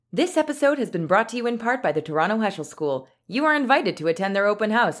This episode has been brought to you in part by the Toronto Heschel School. You are invited to attend their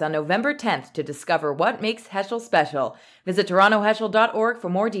open house on November 10th to discover what makes Heschel special. Visit torontoheschel.org for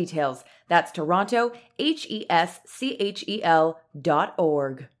more details. That's Toronto, HESCHEL.org.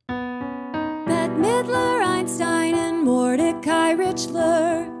 Bette Midler, Einstein, and Mordecai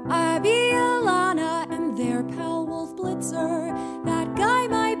Richler, Abby, Alana, and their pal Wolf Blitzer. That guy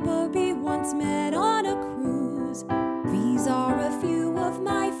my Bobby once met on a cruise. These are a few of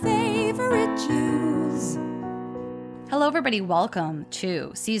my favorite Jews. Hello, everybody. Welcome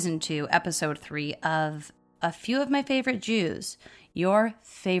to Season 2, Episode 3 of A Few of My Favorite Jews, your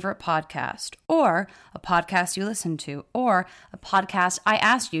favorite podcast, or a podcast you listen to, or a podcast I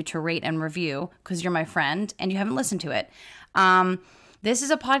asked you to rate and review because you're my friend and you haven't listened to it. This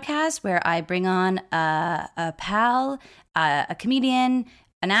is a podcast where I bring on a pal, a comedian,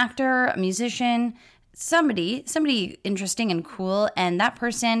 an actor, a musician, somebody interesting and cool, and that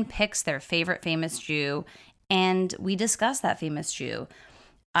person picks their favorite famous Jew, and we discuss that famous Jew.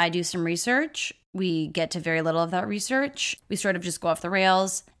 I do some research. We get to very little of that research. We sort of just go off the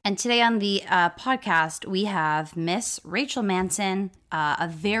rails. And today on the podcast, we have Miss Rachel Manson, a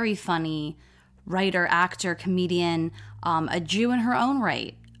very funny writer, actor, comedian, a Jew in her own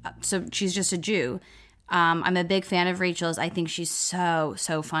right. So she's just a Jew. I'm a big fan of Rachel's. I think she's so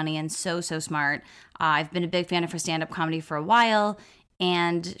funny and so smart. I've been a big fan of her stand-up comedy for a while,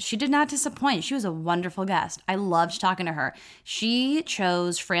 and she did not disappoint. She was a wonderful guest. I loved talking to her. She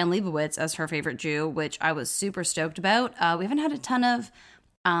chose Fran Lebowitz as her favorite Jew, which I was super stoked about. We haven't had a ton of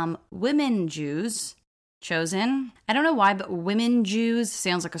women Jews chosen. I don't know why, but women Jews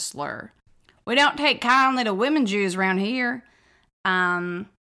sounds like a slur. We don't take kindly to women Jews around here.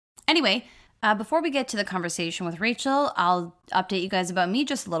 Anyway, before we get to the conversation with Rachel, I'll update you guys about me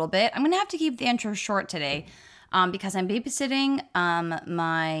just a little bit. I'm going to have to keep the intro short today because I'm babysitting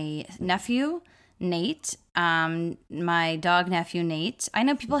my nephew, Nate, my dog nephew, Nate. I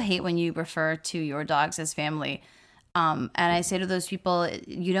know people hate when you refer to your dogs as family. And I say to those people,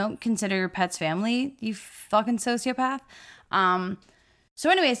 you don't consider your pets family, you fucking sociopath. So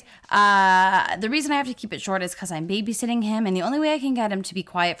anyways, the reason I have to keep it short is because I'm babysitting him, and the only way I can get him to be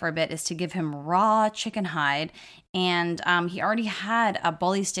quiet for a bit is to give him raw chicken hide, and he already had a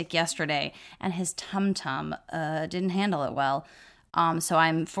bully stick yesterday, and his tum-tum didn't handle it well, so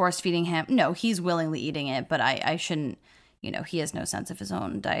I'm force-feeding him. No, he's willingly eating it, but I shouldn't, he has no sense of his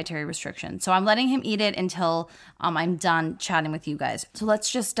own dietary restriction, so I'm letting him eat it until I'm done chatting with you guys. So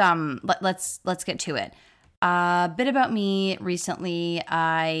let's just, let's get to it. A bit about me recently.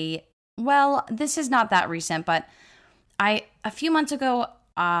 This is not that recent, but a few months ago,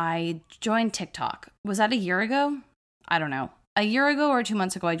 I joined TikTok. Was that a year ago? I don't know. A year ago or 2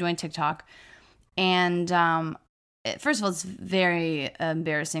 months ago, I joined TikTok. And first of all, it's very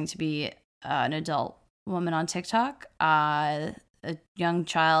embarrassing to be an adult woman on TikTok. A young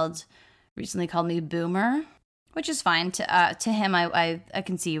child recently called me boomer, which is fine. To him, I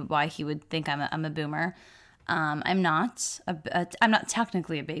can see why he would think I'm a boomer. I'm not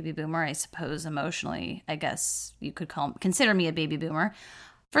technically a baby boomer, I suppose. Emotionally, I guess you could consider me a baby boomer.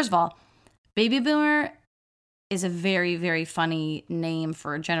 First of all, baby boomer is a very, very funny name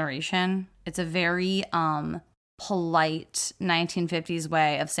for a generation. It's a very polite 1950s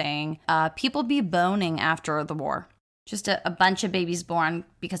way of saying people be boning after the war. Just a bunch of babies born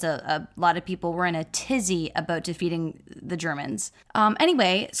because a lot of people were in a tizzy about defeating the Germans.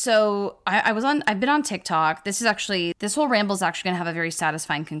 Anyway, so I've been on TikTok. This whole ramble is actually going to have a very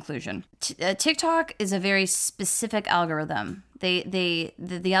satisfying conclusion. TikTok is a very specific algorithm. The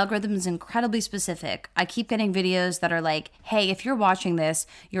algorithm is incredibly specific. I keep getting videos that are like, hey, if you're watching this,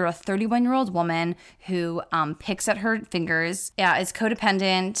 you're a 31-year-old woman who picks at her fingers, is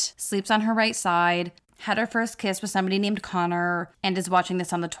codependent, sleeps on her right side, had her first kiss with somebody named Connor, and is watching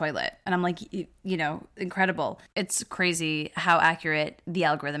this on the toilet. And I'm like, incredible. It's crazy how accurate the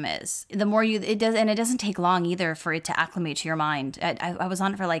algorithm is. The more it doesn't take long either for it to acclimate to your mind. I was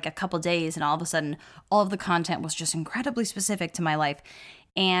on it for like a couple days, and all of a sudden, all of the content was just incredibly specific to my life.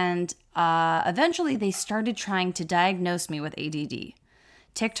 And eventually, they started trying to diagnose me with ADD.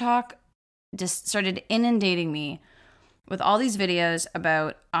 TikTok just started inundating me with all these videos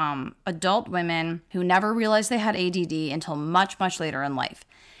about adult women who never realized they had ADD until much, much later in life.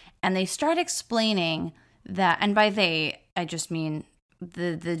 And they start explaining that, and by they, I just mean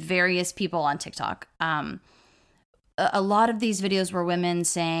the various people on TikTok. A lot of these videos were women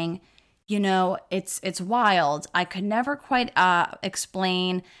saying, it's wild. I could never quite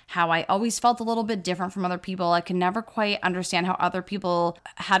explain how I always felt a little bit different from other people. I could never quite understand how other people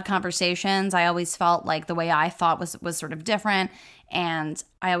had conversations. I always felt like the way I thought was sort of different. And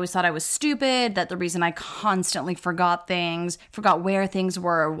I always thought I was stupid, that the reason I constantly forgot things, forgot where things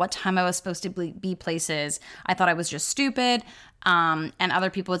were, what time I was supposed to be places, I thought I was just stupid. And other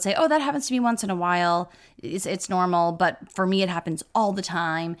people would say, oh, that happens to me once in a while. It's normal. But for me, it happens all the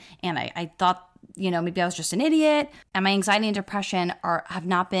time. And I thought, maybe I was just an idiot. And my anxiety and depression have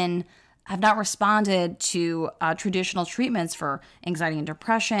not responded to traditional treatments for anxiety and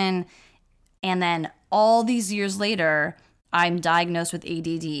depression. And then all these years later, I'm diagnosed with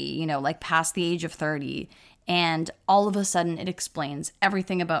ADD, past the age of 30. And all of a sudden, it explains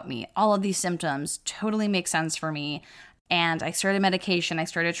everything about me. All of these symptoms totally make sense for me. And I started medication, I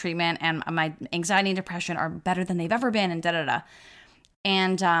started treatment, and my anxiety and depression are better than they've ever been, and da-da-da.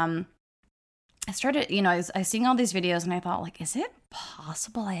 And I started, I was seeing all these videos, and I thought, is it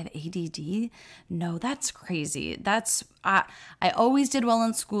possible I have ADD? No, that's crazy. I always did well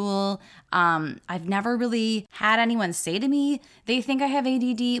in school. I've never really had anyone say to me they think I have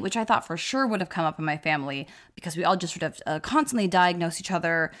ADD, which I thought for sure would have come up in my family, because we all just sort of constantly diagnose each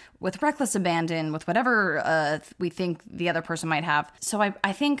other with reckless abandon, with whatever we think the other person might have. So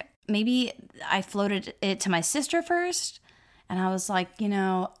I think maybe I floated it to my sister first, and I was like,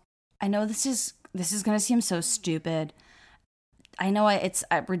 I know this is going to seem so stupid. I know it's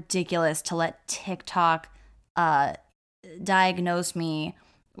ridiculous to let TikTok diagnose me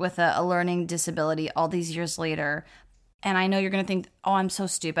with a learning disability all these years later. And I know you're going to think, oh, I'm so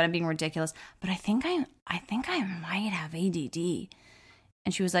stupid, I'm being ridiculous. But I think I might have ADD.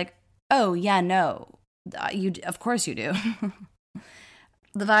 And she was like, oh, yeah, no, of course you do.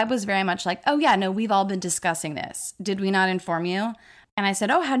 The vibe was very much like, oh, yeah, no, we've all been discussing this. Did we not inform you? And I said,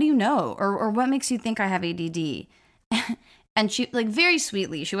 oh, how do you know? Or what makes you think I have ADD? And she, very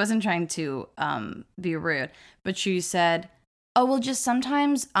sweetly, she wasn't trying to be rude, but she said, oh, well, just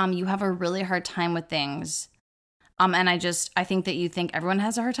sometimes you have a really hard time with things. And I think that you think everyone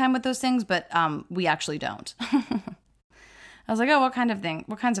has a hard time with those things, but we actually don't. I was like, oh, what kinds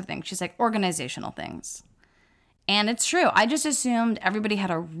of things? She's like, organizational things. And it's true. I just assumed everybody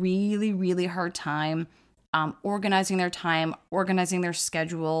had a really, really hard time organizing their time, organizing their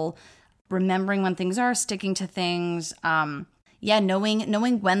schedule, remembering when things are, sticking to things.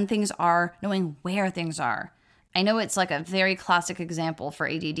 Knowing when things are, knowing where things are. I know it's a very classic example for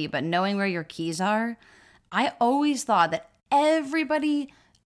ADD, but knowing where your keys are. I always thought that everybody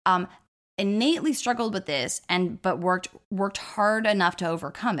innately struggled with this, but worked hard enough to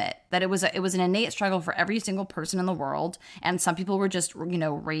overcome it. That it was an innate struggle for every single person in the world, and some people were just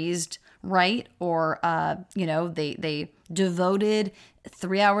raised right, or they devoted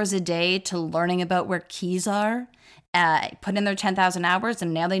 3 hours a day to learning about where keys are, put in their 10,000 hours,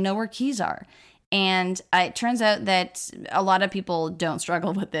 and now they know where keys are. And it turns out that a lot of people don't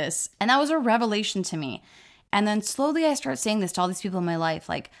struggle with this, and that was a revelation to me. And then slowly I start saying this to all these people in my life,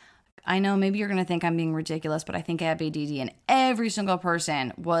 I know maybe you're going to think I'm being ridiculous, but I think I have ADD. And every single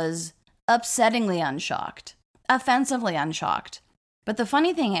person was upsettingly unshocked, offensively unshocked. But the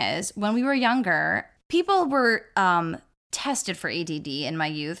funny thing is, when we were younger, people were tested for ADD in my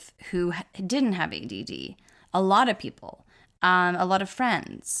youth who didn't have ADD. A lot of people, a lot of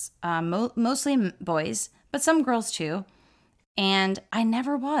friends, mostly boys, but some girls too. And I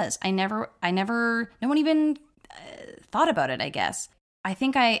never was. No one even thought about it, I guess. I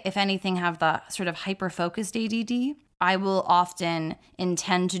think I, if anything, have the sort of hyper-focused ADD. I will often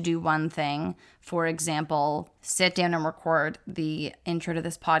intend to do one thing. For example, sit down and record the intro to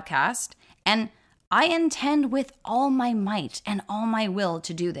this podcast. And I intend with all my might and all my will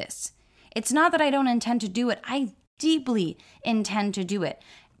to do this. It's not that I don't intend to do it. I deeply intend to do it.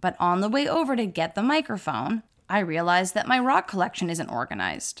 But on the way over to get the microphone, I realized that my rock collection isn't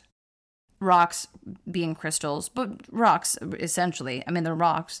organized. Rocks being crystals, but rocks, essentially. I mean, they're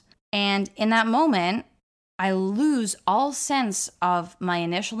rocks. And in that moment, I lose all sense of my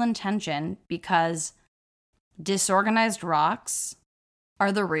initial intention, because disorganized rocks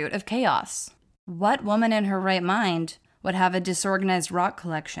are the root of chaos. What woman in her right mind would have a disorganized rock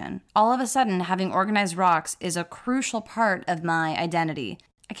collection? All of a sudden, having organized rocks is a crucial part of my identity.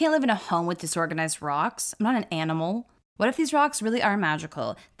 I can't live in a home with disorganized rocks. I'm not an animal. What if these rocks really are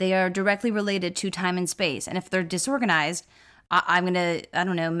magical? They are directly related to time and space. And if they're disorganized, I'm going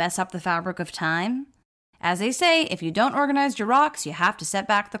to, mess up the fabric of time. As they say, if you don't organize your rocks, you have to set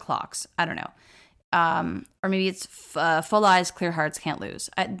back the clocks. I don't know. Or maybe it's full eyes, clear hearts, can't lose.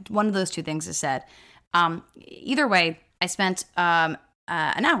 One of those two things is said. Either way, I spent an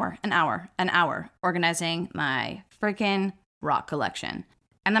hour organizing my freaking rock collection.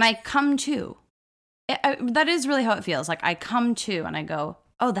 And then I come to. That is really how it feels. I come to and I go,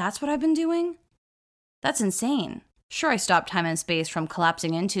 oh, that's what I've been doing? That's insane. Sure, I stopped time and space from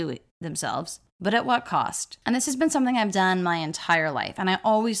collapsing into themselves, but at what cost? And this has been something I've done my entire life, and I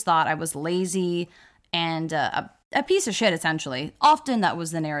always thought I was lazy and a piece of shit, essentially. Often that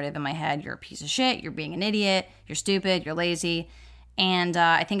was the narrative in my head. You're a piece of shit, you're being an idiot, you're stupid, you're lazy. And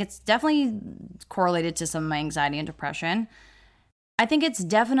I think it's definitely correlated to some of my anxiety and depression. I think it's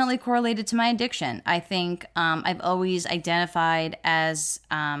definitely correlated to my addiction. I think I've always identified as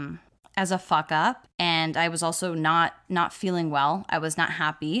a fuck up, and I was also not feeling well. I was not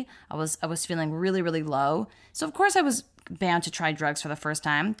happy. I was feeling really, really low. So of course I was bound to try drugs for the first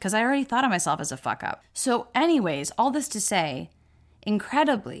time because I already thought of myself as a fuck up. So anyways, all this to say,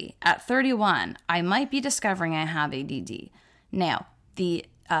 incredibly, at 31, I might be discovering I have ADD. Now, the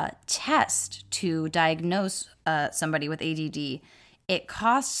test to diagnose somebody with ADD, it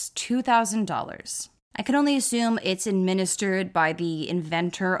costs $2,000. I can only assume it's administered by the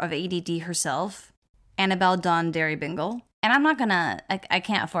inventor of ADD herself, Annabelle Dawn Derry-Bingle. And I'm not gonna, I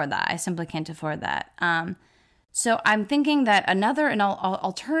can't afford that. I simply can't afford that. So I'm thinking that an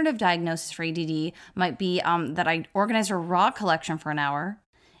alternative diagnosis for ADD might be that I organize a rock collection for an hour,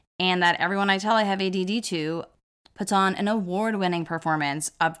 and that everyone I tell I have ADD to puts on an award-winning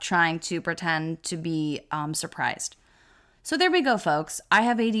performance of trying to pretend to be surprised. So there we go, folks. I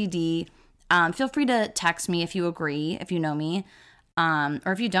have ADD. Feel free to text me if you agree, if you know me, or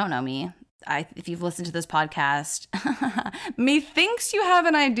if you don't know me. If you've listened to this podcast, methinks you have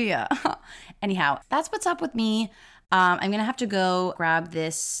an idea. Anyhow, that's what's up with me. I'm going to have to go grab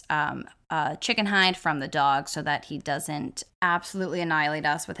this chicken hide from the dog so that he doesn't absolutely annihilate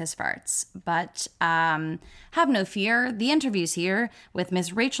us with his farts. But have no fear. The interview's here with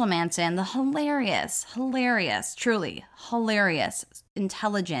Miss Rachel Manson, the hilarious, truly hilarious,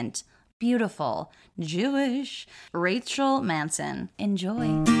 intelligent, beautiful, Jewish Rachel Manson.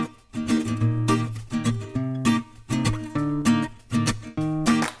 Enjoy.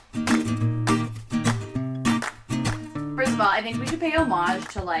 First of all, I think we should pay homage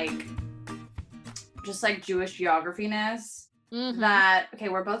to just Jewish geography-ness. Mm-hmm. That, okay,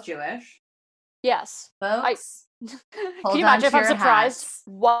 we're both Jewish. Yes. Folks. Can you imagine if I'm surprised? Hats.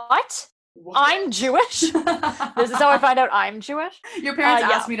 What? I'm Jewish? This is how I find out I'm Jewish? Your parents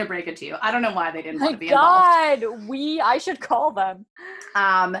asked me to break it to you. I don't know why they didn't want to be involved. God, I should call them.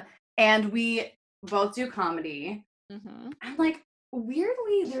 And we both do comedy. Mm-hmm. And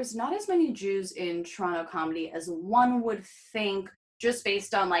weirdly, there's not as many Jews in Toronto comedy as one would think, just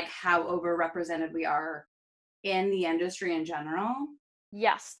based on how overrepresented we are in the industry in general.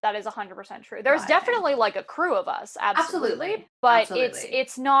 Yes, that is 100% true. There's definitely a crew of us, absolutely. But absolutely.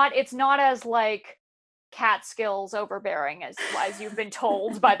 it's not as Catskills overbearing as you've been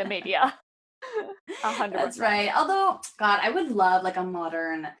told by the media. 100%. That's right. Although, God, I would love a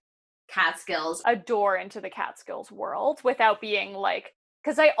modern Catskills. A door into the Catskills world without being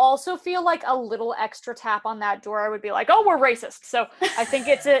because I also feel a little extra tap on that door, I would be oh, we're racist. So I think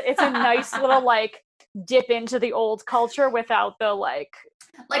it's a nice little dip into the old culture without the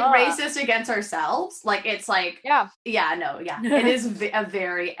racist against ourselves. It's yeah. It is a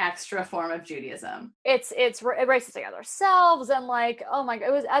very extra form of Judaism. It's racist against ourselves, and oh my God,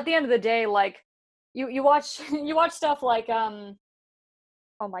 it was at the end of the day you watch stuff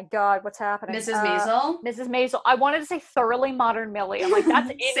oh my God, what's happening? Mrs. Maisel? Mrs. Maisel. I wanted to say Thoroughly Modern Millie. I'm that's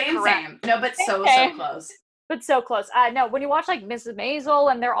incorrect. Same. No, but so close. But so close. No, when you watch Mrs.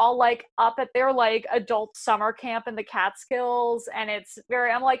 Maisel and they're all up at their adult summer camp in the Catskills, and it's very,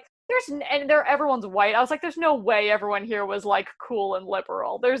 I'm everyone's white. I was there's no way everyone here was cool and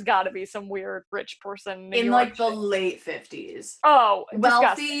liberal. There's got to be some weird rich person in the late 50s. Oh, wealthy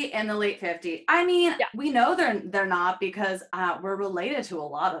disgusting. in the late 50s. I mean, we know they're not because we're related to a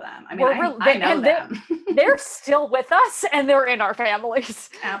lot of them. I mean, I know them. They're still with us and they're in our families.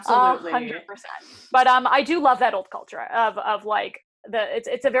 Absolutely, 100%. But I do love that old culture of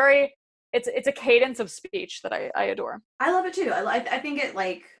it's a cadence of speech that I adore. I love it too. I think it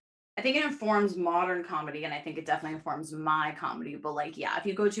I think it informs modern comedy, and I think it definitely informs my comedy. But if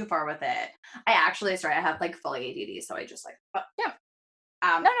you go too far with it, I have fully ADD, so I just No,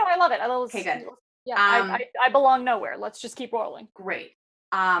 I love it. Okay, good. Yeah, I belong nowhere. Let's just keep rolling. Great.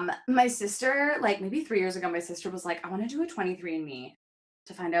 My sister, maybe 3 years ago, my sister was I want to do a 23andMe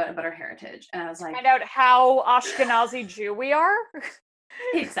to find out about our heritage, and I was find out how Ashkenazi Jew we are.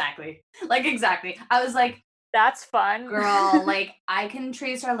 Exactly. Exactly. I was that's fun. Girl, I can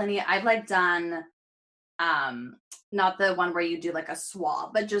trace our lineage. I've done not the one where you do a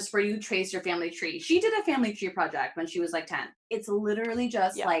swab, but just where you trace your family tree. She did a family tree project when she was 10. It's literally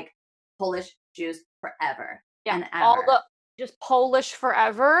just Polish Jews forever and ever. just Polish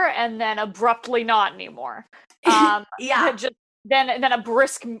forever, and then abruptly not anymore. Yeah. Then a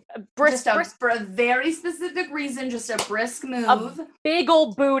brisk, For a very specific reason, just a brisk move. A big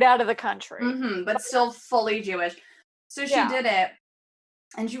old boot out of the country. But still fully Jewish. So she did it,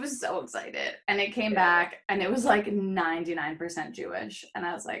 and she was so excited. And it came back, and it was like 99% Jewish. And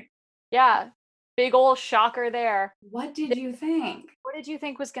I was like, yeah, big old shocker there. What did you think? What did you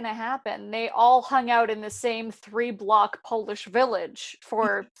think was going to happen? They all hung out in the same 3-block Polish village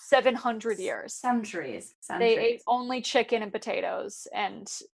for 700 years. Centuries. They ate only chicken and potatoes,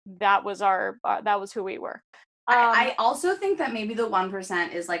 and that was that was who we were. I also think that maybe the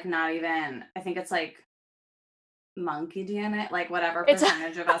 1% is like not even, I think it's like monkey DNA, like whatever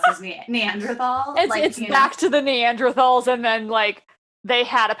percentage of us is Neanderthal. It's back to the Neanderthals, and then like they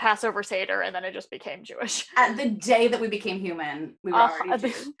had a Passover Seder, and then it just became Jewish. At the day that we became human, we were already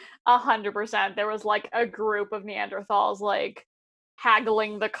Jewish. 100%. There was like a group of Neanderthals like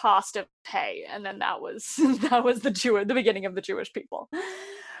haggling the cost of pay, and then that was the beginning of the Jewish people.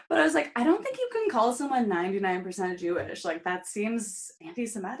 But I was like, I don't think you can call someone 99% Jewish. Like that seems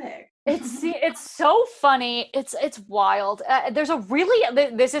anti-Semitic. It's so funny. It's wild. There's a really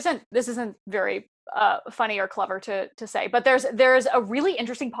this isn't very funny or clever to say, but there's a really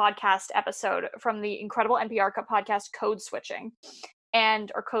interesting podcast episode from the incredible NPR podcast Code Switching,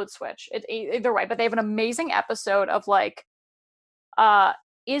 or Code Switch. Either way, but they have an amazing episode of like,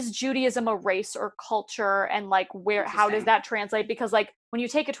 is Judaism a race or culture, and like how does that translate? Because like when you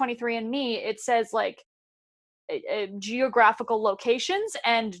take a 23andMe, it says like geographical locations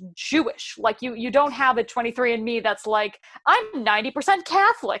and Jewish. Like you don't have a 23andMe that's like I'm 90%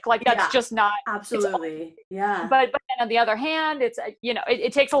 Catholic. Like that's just not absolutely. Yeah. But then on the other hand, it's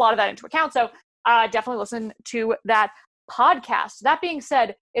it takes a lot of that into account. So definitely listen to that podcast. That being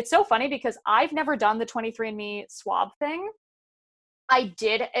said, it's so funny because I've never done the 23andMe swab thing. I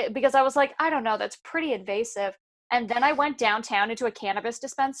did because I was like, I don't know, that's pretty invasive. And then I went downtown into a cannabis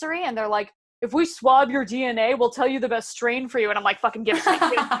dispensary, and they're like, if we swab your DNA, we'll tell you the best strain for you. And I'm like, fucking give it to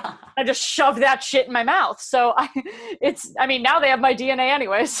me. I just shoved that shit in my mouth. So now they have my DNA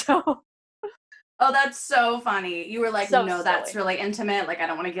anyway. So. Oh, that's so funny. You were like, so no, silly. That's really intimate. Like, I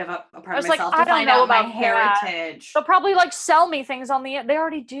don't want to give up a part of myself to find out my heritage. They'll probably like sell me things on the. They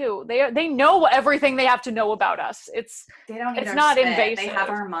already do. They know everything they have to know about us. They don't. It's not spit. invasive. They have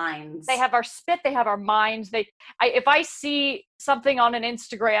our minds. They have our spit. They have our minds. If I see something on an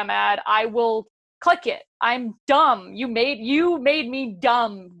Instagram ad, I will click it. I'm dumb. You made me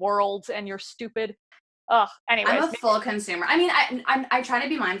dumb, world, and you're stupid. Ugh. Anyways, I'm a full consumer. I mean, I try to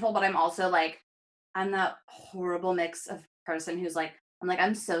be mindful, but I'm also like. I'm that horrible mix of person who's like,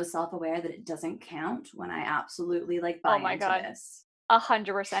 I'm so self-aware that it doesn't count when I absolutely like buy into this.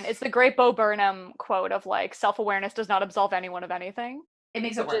 100%. It's the great Bo Burnham quote of like, self-awareness does not absolve anyone of anything. It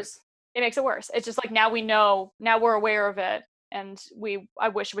makes it worse. It makes it worse. It's just like, now we know, now we're aware of it, and I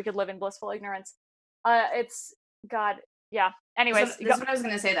wish we could live in blissful ignorance. It's God. Yeah. Anyways. So this is what I was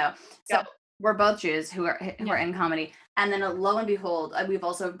going to say though. So we're both Jews who are in comedy. And then lo and behold, we've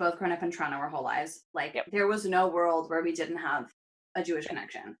also both grown up in Toronto our whole lives. Like there was no world where we didn't have a Jewish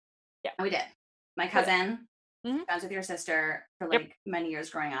connection. Yeah. And we did. My cousin, friends with your sister for like many years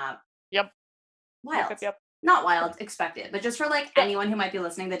growing up. Yep. Wild. Yep. Not wild, expected. But just for like anyone who might be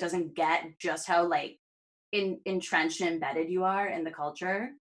listening that doesn't get just how like entrenched and embedded you are in the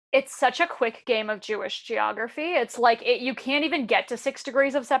culture. It's such a quick game of Jewish geography. It's like you can't even get to 6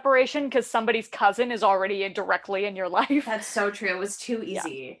 degrees of separation because somebody's cousin is already directly in your life. That's so true. It was too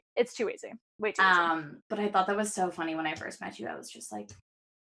easy. Yeah. It's too easy. Way too easy. But I thought that was so funny when I first met you. I was just like,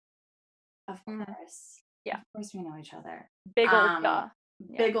 of course. Yeah. Of course we know each other. Big old duh.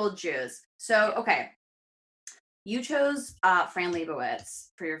 Big old Jews. So, okay. You chose Fran Lebowitz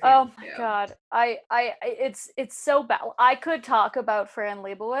for your favorite. Oh my God. It's so bad. I could talk about Fran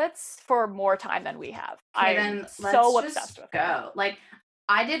Lebowitz for more time than we have. I'm so obsessed with her. Like,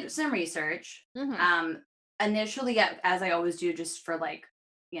 I did some research. Initially, as I always do, just for like,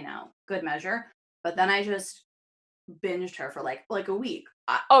 good measure. But then I just binged her for like a week.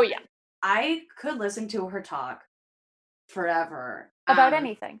 I could listen to her talk forever. About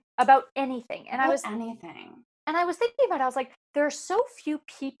anything. About anything. And anything. And I was thinking about it, I was like, there are so few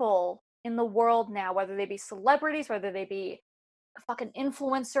people in the world now, whether they be celebrities, whether they be fucking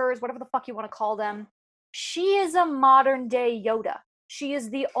influencers, whatever the fuck you want to call them. She is a modern day Yoda. She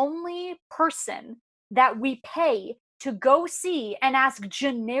is the only person that we pay to go see and ask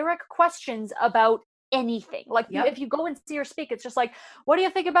generic questions about anything. Like if you go and see her speak, it's just like, what do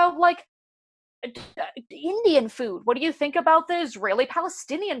you think about like Indian food? What do you think about the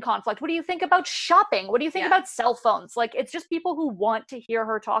Israeli-Palestinian conflict? What do you think about shopping? What do you think about cell phones? Like, it's just people who want to hear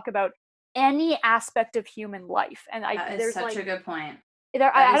her talk about any aspect of human life. And There's such a good point.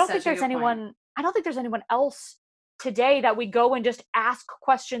 I don't think there's anyone. I don't think there's anyone else today that we go and just ask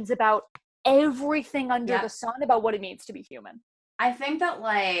questions about everything under the sun about what it means to be human. I think that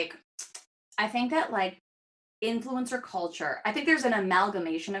influencer culture, I think there's an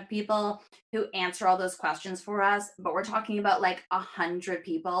amalgamation of people who answer all those questions for us, but we're talking about like 100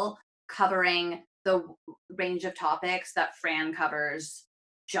 people covering the range of topics that Fran covers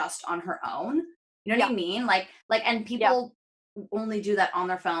just on her own. You know what I mean? Like, and people only do that on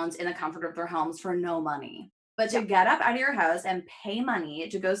their phones in the comfort of their homes for no money. But to get up out of your house and pay money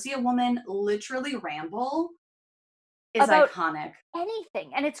to go see a woman literally ramble is about iconic.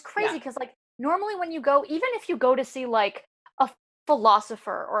 Anything. And it's crazy because like normally when you go, even if you go to see like a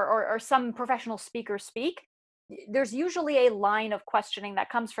philosopher or some professional speaker speak, there's usually a line of questioning that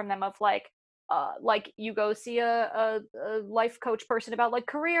comes from them of like you go see a life coach person about like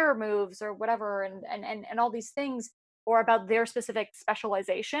career moves or whatever and all these things, or about their specific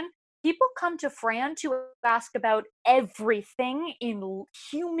specialization. People come to Fran to ask about everything in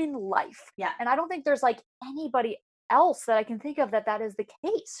human life. Yeah. And I don't think there's like anybody else that I can think of that is the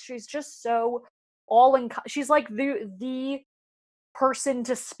case. She's just so she's like the person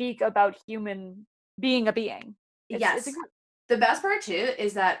to speak about human being a being. It's the best part too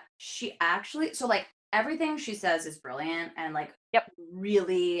is that she actually, so like everything she says is brilliant and like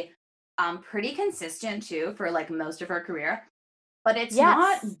really pretty consistent too for like most of her career, but it's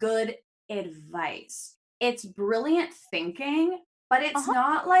not good advice. It's brilliant thinking, but it's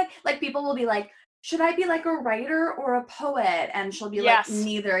not like people will be like, should I be like a writer or a poet? And she'll be like,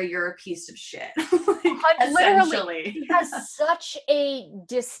 neither, you're a piece of shit. Literally, she has such a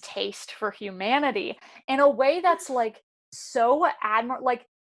distaste for humanity in a way that's like so admirable. Like,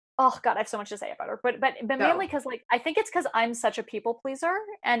 oh god, I have so much to say about her, but mainly because like I think it's because I'm such a people pleaser,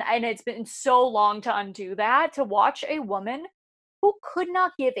 and it's been so long to undo that, to watch a woman who could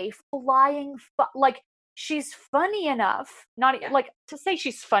not give a flying like. She's funny enough, like to say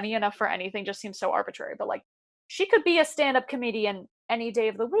she's funny enough for anything just seems so arbitrary, but like she could be a stand-up comedian any day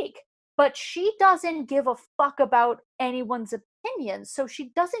of the week, but she doesn't give a fuck about anyone's opinions, so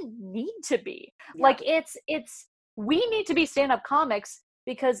she doesn't need to be. Like it's we need to be stand-up comics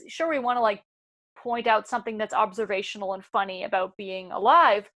because sure, we want to like point out something that's observational and funny about being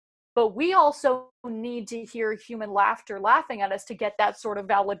alive, but we also need to hear human laughter laughing at us to get that sort of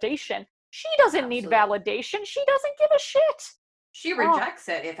validation. She doesn't need validation. She doesn't give a shit. She rejects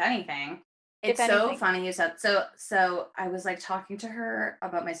it, if anything. It's so funny you said so I was like talking to her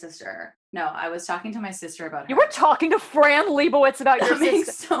about my sister. No, I was talking to my sister about her. You were talking to Fran Lebowitz about your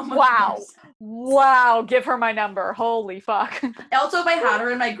sister. So much sense. Wow. Give her my number. Holy fuck. Also, if I had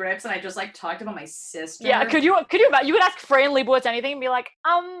her in my grips and I just like talked about my sister. Yeah, could you you would ask Fran Lebowitz anything and be like,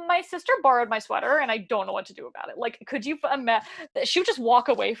 my sister borrowed my sweater and I don't know what to do about it. Like, could you she would just walk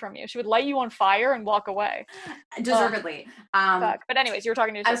away from you. She would light you on fire and walk away. Deservedly. Fuck. But anyways, you were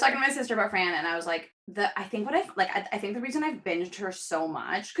talking to your sister. I was talking to my sister about Fran and I was like, I think the reason I've binged her so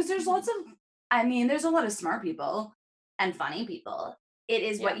much, because there's there's a lot of smart people and funny people. It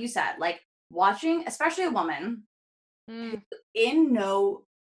is what you said, like watching, especially a woman who in no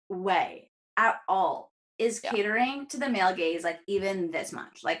way at all is catering to the male gaze, like even this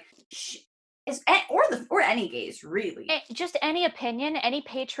much, like or any gaze really. Just any opinion, any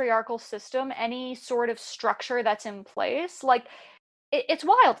patriarchal system, any sort of structure that's in place, like it's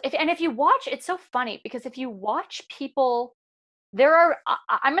wild. If you watch, it's so funny because if you watch people,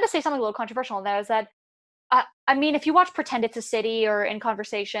 I'm going to say something a little controversial, and that is that, I mean, if you watch Pretend It's a City or In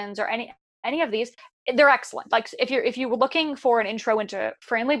Conversations or any of these, they're excellent. Like if you were looking for an intro into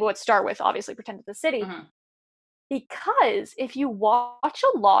Fran Lebowitz, start with obviously Pretend It's a City, because if you watch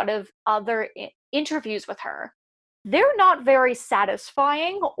a lot of other interviews with her, they're not very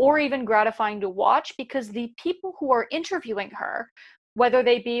satisfying or even gratifying to watch, because the people who are interviewing her, whether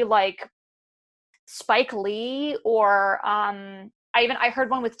they be like Spike Lee or I heard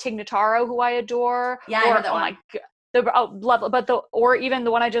one with Tig Notaro, who I adore. Yeah, I heard that one. Or even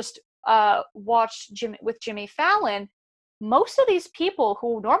the one I just watched with Jimmy Fallon. Most of these people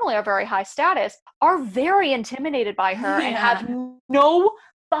who normally are very high status are very intimidated by her and have no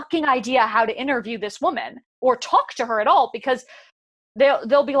fucking idea how to interview this woman or talk to her at all, because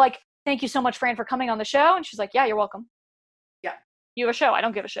they'll be like, "Thank you so much, Fran, for coming on the show," and she's like, "Yeah, you're welcome." You have a show. I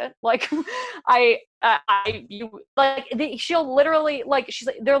don't give a shit. Like, she'll literally, like, she's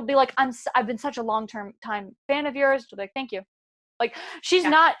like, there'll be like, I've been such a long-term time fan of yours. She'll be like, "Thank you." Like she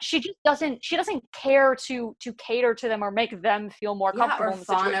doesn't care to cater to them or make them feel more comfortable or in the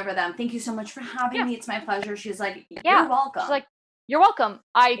fawn situation. over them. Thank you so much for having me. It's my pleasure. She's like, you're Yeah. welcome. She's like, you're welcome.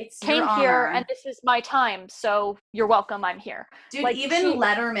 I It's came your here honor. and this is my time, so you're welcome. I'm here. Dude, Like, even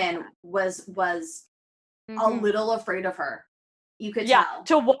Letterman was a little afraid of her. You could tell.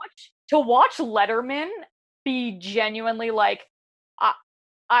 To watch Letterman be genuinely like,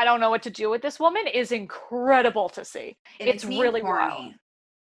 I don't know what to do with this woman is incredible to see. It's really wild.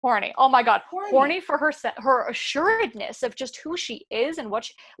 Horny. Oh my god. Horny for her assuredness of just who she is and what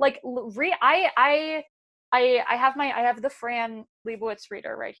she like. I have the Fran Lebowitz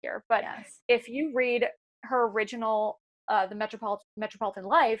reader right here, but if you read her original, the Metropolitan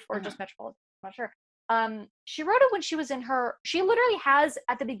Life, or just Metropolitan, I'm not sure. She wrote it when she was in her. She literally has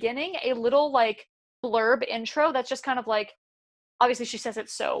at the beginning a little like blurb intro that's just kind of like. Obviously, she says it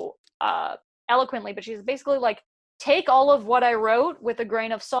so eloquently, but she's basically like, take all of what I wrote with a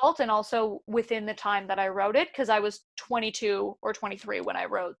grain of salt, and also within the time that I wrote it, because I was 22 or 23 when I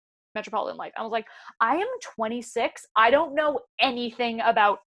wrote Metropolitan Life. I was like, I am 26. I don't know anything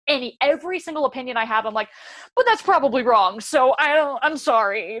about every single opinion I have. I'm like, but that's probably wrong. So I'm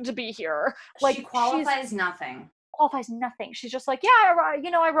sorry to be here. Like, she qualifies nothing. Qualifies nothing. She's just like, yeah,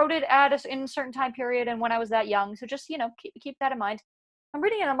 I wrote it in a certain time period and when I was that young. So just, keep that in mind. I'm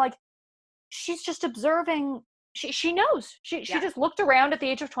reading it. I'm like, she's just observing. She knows. She just looked around at the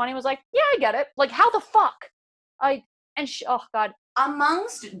age of 20 and was like, yeah, I get it. Like, how the fuck? Oh God.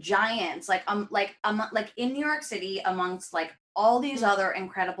 Amongst giants, like in New York City, amongst like all these other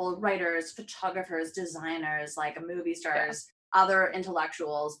incredible writers, photographers, designers, like movie stars, other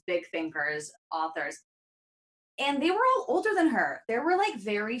intellectuals, big thinkers, authors. And they were all older than her. There were like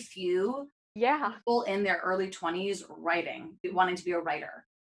very few people in their early 20s wanting to be a writer.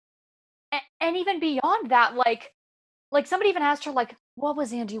 And even beyond that, like somebody even asked her, like, what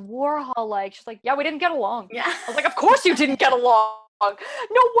was Andy Warhol like? She's like, yeah, we didn't get along. Yeah. I was like, of course you didn't get along.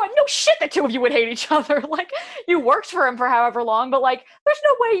 No shit, the two of you would hate each other. Like, you worked for him for however long, but like, there's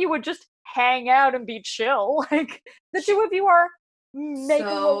no way you would just hang out and be chill. Like, the two of you are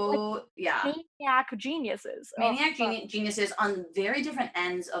maniac geniuses. Geniuses on very different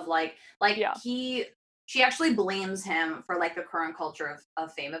ends of she actually blames him for like the current culture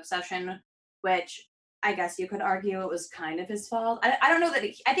of fame obsession, which I guess you could argue it was kind of his fault. I don't know that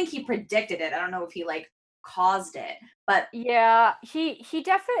I think he predicted it. I don't know if he like caused it, but yeah, he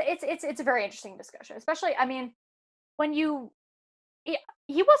definitely. It's a very interesting discussion, especially. I mean, when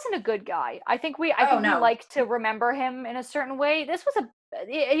he wasn't a good guy. I think we like to remember him in a certain way. This was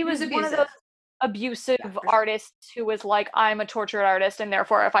he was one of those abusive artists who was like, I'm a tortured artist, and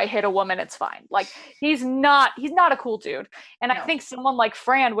therefore if I hit a woman, it's fine. Like, he's not a cool dude. And I think someone like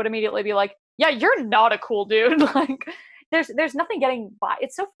Fran would immediately be like, yeah, you're not a cool dude. Like, there's nothing getting by.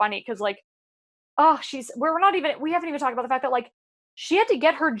 It's so funny because like, we haven't even talked about the fact that like she had to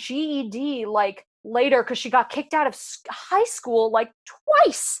get her GED like later because she got kicked out of high school like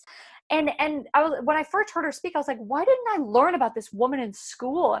twice. And when I first heard her speak, I was like, why didn't I learn about this woman in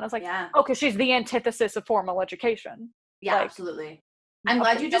school? And I was like, because she's the antithesis of formal education. Yeah, like, absolutely. I'm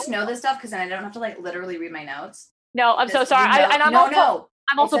glad you just know this stuff, because then I don't have to like literally read my notes. No, I'm so sorry.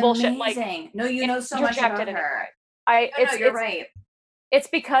 I'm also bullshit. Amazing. Like, no, you know so much about her. You're right. It's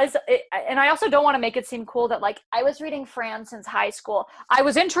because, and I also don't want to make it seem cool that like I was reading Fran since high school. I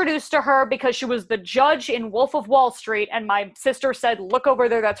was introduced to her because she was the judge in Wolf of Wall Street, and my sister said, "Look over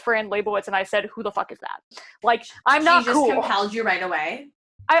there, that's Fran Lebowitz," and I said, "Who the fuck is that?" Like, I'm not cool. She just compelled you right away.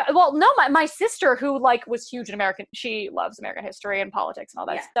 My sister, who like was huge in she loves American history and politics and all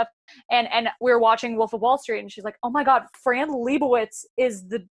that stuff, and we were watching Wolf of Wall Street, and she's like, "Oh my god, Fran Lebowitz is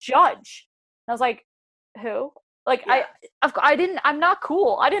the judge," and I was like, "Who?" Like, I'm not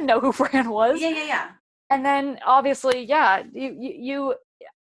cool. I didn't know who Fran was. Yeah. And then obviously, you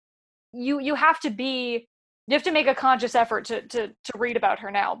have to make a conscious effort to read about her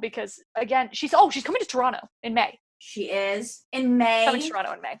now, because again, she's coming to Toronto in May. She is in May. Coming to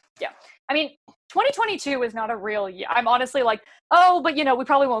Toronto in May. Yeah. I mean, 2022 is not a real year. I'm honestly like, but we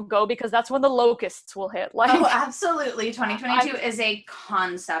probably won't go because that's when the locusts will hit. Like, absolutely. 2022 is a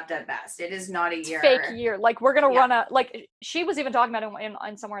concept at best. It is not a year. Fake year. Like, we're going to run like, she was even talking about it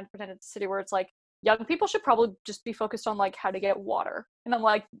in somewhere in Pretended City where it's like, young people should probably just be focused on like how to get water. And I'm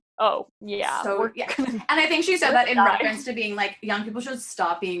like, oh yeah. And I think she said that in reference to being like, young people should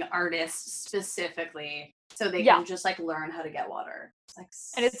stop being artists specifically, so they can just like learn how to get water.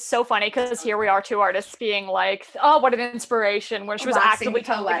 And it's so funny because here we are, two artists being like, oh, what an inspiration, when she was actively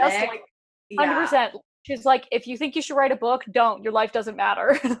telling us, like, 100%. She's like, if you think you should write a book, don't. Your life doesn't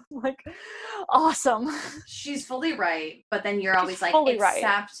matter. Like, awesome. She's fully right, but then you're always like, fully except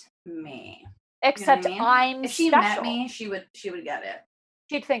right. me. Except You know what I mean? I'm If she special. met me, she would get it.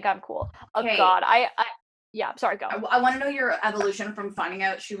 She'd think I'm cool. Oh Okay. God, yeah. Sorry, go. I want to know your evolution from finding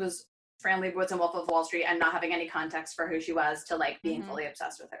out she was Fran Lebowitz and Wolf of Wall Street and not having any context for who she was to like being fully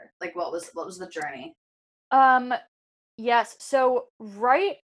obsessed with her. Like, what was the journey? Yes. So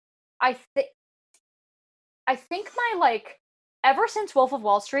I think my like ever since Wolf of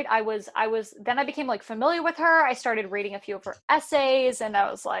Wall Street, I became like familiar with her. I started reading a few of her essays, and I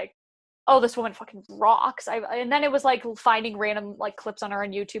was like, oh, this woman fucking rocks. And then it was like finding random like clips on her on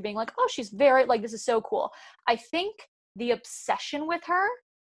YouTube, being like, oh, she's very like, this is so cool. I think the obsession with her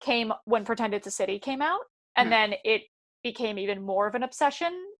came when Pretend It's a City came out, and then it became even more of an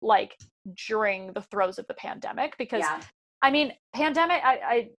obsession like during the throes of the pandemic, because I mean, pandemic,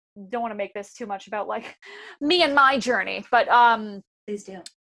 I don't want to make this too much about like me and my journey, but please do.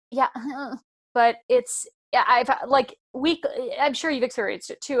 Yeah. But it's, I've like I'm sure you've experienced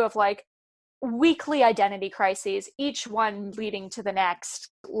it too, of like weekly identity crises, each one leading to the next,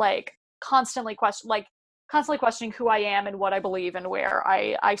 like constantly questioning who I am and what I believe and where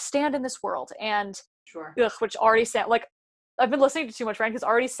I stand in this world. And which already sound like, I've been listening to too much Fran, because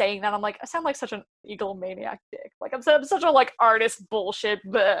already saying that I'm like, I sound like such an egomaniac dick. Like I'm such a like artist bullshit.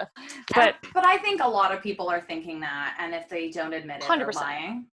 Bleh. But I think a lot of people are thinking that, and if they don't admit it, 100%. They're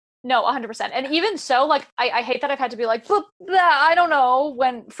lying. No, 100%. And even so, like I hate that I've had to be like, I don't know,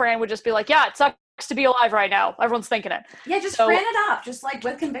 when Fran would just be like, yeah, it sucks to be alive right now. Everyone's thinking it. Yeah, just Fran it up, just like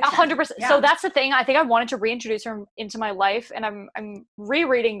with conviction. 100%. Yeah. So that's the thing. I think I wanted to reintroduce her into my life, and I'm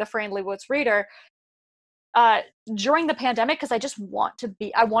rereading the Fran Lebowitz Reader during the pandemic, because I want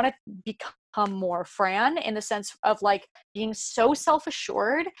to become more Fran, in the sense of like being so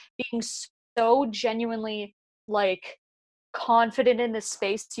self-assured, being so genuinely like confident in the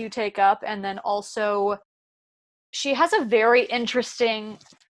space you take up. And then also she has a very interesting,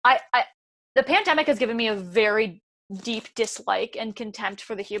 the pandemic has given me a very deep dislike and contempt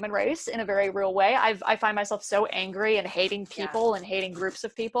for the human race in a very real way. I find myself so angry and hating people and hating groups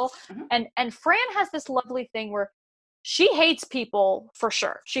of people. And Fran has this lovely thing where she hates people for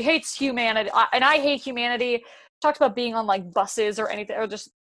sure. She hates humanity, and I hate humanity. Talked about being on like buses or anything, or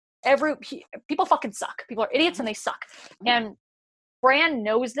just people fucking suck. People are idiots and they suck. And Fran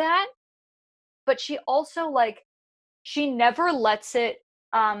knows that, but she also like, she never lets it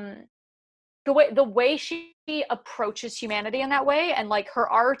the way she approaches humanity in that way, and like her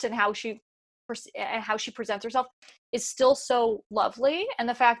art and how she presents herself is still so lovely. And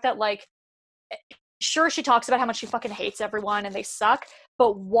the fact that like, sure, she talks about how much she fucking hates everyone and they suck,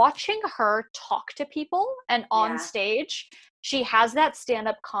 but watching her talk to people and on stage, she has that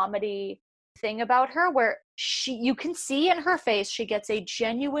stand-up comedy thing about her where you can see in her face she gets a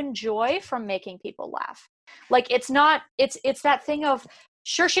genuine joy from making people laugh. Like it's that thing of,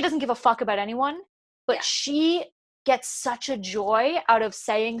 sure, she doesn't give a fuck about anyone, but she gets such a joy out of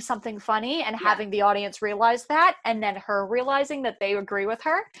saying something funny and having the audience realize that, and then her realizing that they agree with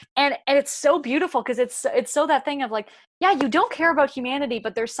her. And it's so beautiful, because it's so that thing of like, yeah, you don't care about humanity,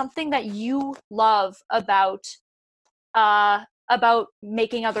 but there's something that you love about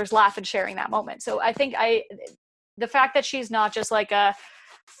making others laugh and sharing that moment. So I think the fact that she's not just like a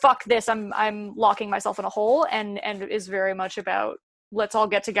fuck this, I'm locking myself in a hole, and is very much about, let's all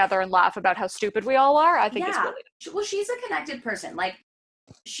get together and laugh about how stupid we all are, I think is really... Well, she's a connected person. Like,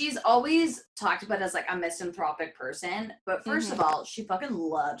 she's always talked about as like a misanthropic person, but first of all, she fucking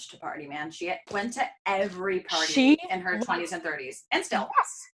loves to party, man. She went to every party in her 20s and 30s, and still.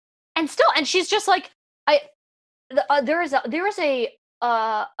 Yes. And she's just like, there is a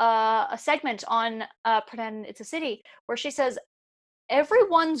segment on Pretend It's a City where she says,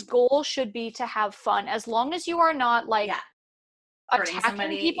 everyone's goal should be to have fun, as long as you are not like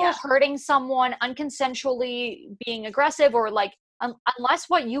attacking people, hurting someone, unconsensually being aggressive, or like unless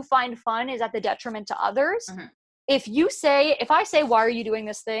what you find fun is at the detriment to others. If I say, why are you doing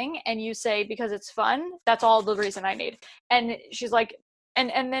this thing, and you say because it's fun, that's all the reason I need. And she's like,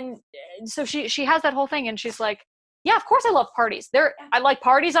 and then so she has that whole thing, and she's like, yeah, of course I love parties. I like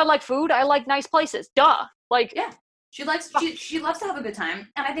parties, I like food, I like nice places. Duh. Like, she loves to have a good time,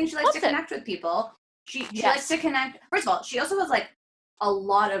 and I think she likes to connect with people. She likes to connect. First of all, she also has like a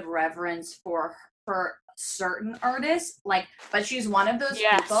lot of reverence for certain artists, like, but she's one of those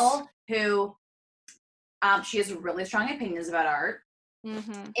people who she has really strong opinions about art.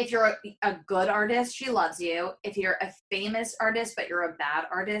 If you're a good artist, she loves you. If you're a famous artist but you're a bad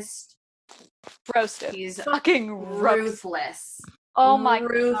artist, roasted. He's fucking ruthless. Oh my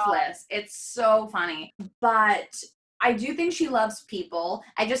God. Ruthless. It's so funny. But I do think she loves people.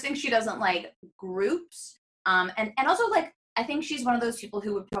 I just think she doesn't like groups. And also like I think she's one of those people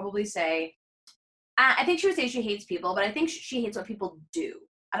who would probably say, I think she would say she hates people, but I think she hates what people do.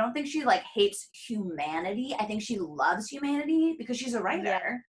 I don't think she like hates humanity. I think she loves humanity because she's a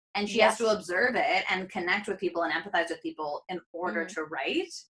writer and she has to observe it and connect with people and empathize with people in order to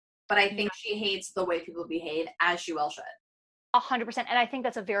write. But I think she hates the way people behave, as she well should. 100%. And I think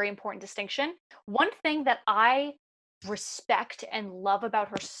that's a very important distinction. One thing that I respect and love about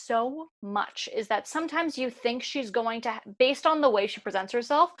her so much is that sometimes you think she's going to, based on the way she presents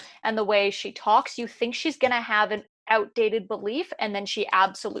herself and the way she talks, you think she's going to have an outdated belief, and then she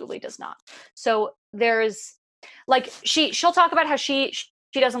absolutely does not. So there's like she'll talk about how she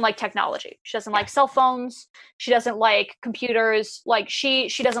doesn't like technology. She doesn't like cell phones. She doesn't like computers. Like she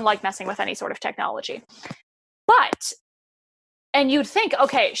doesn't like messing with any sort of technology. But and you'd think,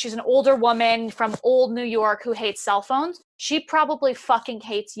 okay, she's an older woman from old New York who hates cell phones. She probably fucking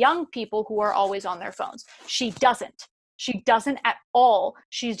hates young people who are always on their phones. She doesn't. She doesn't at all.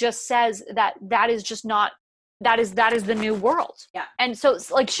 She just says that is just not, that is the new world. Yeah. And so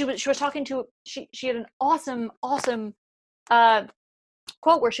like she was talking to, she had an awesome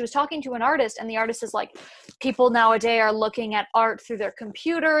quote where she was talking to an artist, and the artist is like, people nowadays are looking at art through their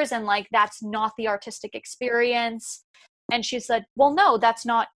computers, and like that's not the artistic experience. And she said, well, no, that's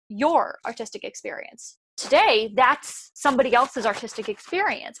not your artistic experience. Today, that's somebody else's artistic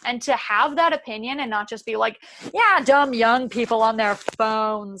experience. And to have that opinion and not just be like, yeah, dumb young people on their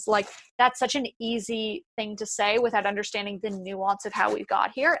phones, like that's such an easy thing to say without understanding the nuance of how we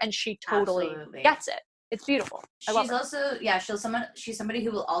got here. And she totally gets it. It's beautiful. She's also, she's somebody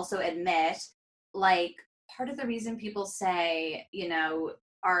who will also admit, like, part of the reason people say, you know,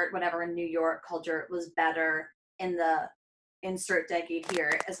 art, whatever, in New York culture was better in the insert decade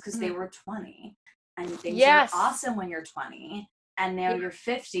here is because they were 20 and things are awesome when you're 20, and now you're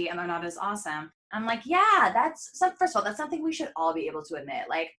 50 and they're not as awesome. I'm like, yeah, first of all, that's something we should all be able to admit.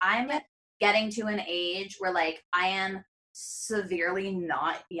 Like, I'm getting to an age where like I am severely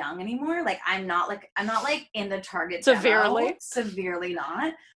not young anymore. Like I'm not like in the target severely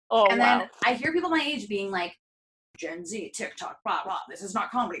not. Oh, and then I hear people my age being like, Gen Z, TikTok, blah blah, this is not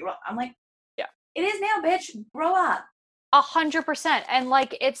comedy, blah. I'm like, yeah, it is now, bitch, grow up. 100%. And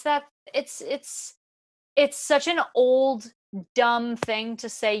like it's such an old dumb thing to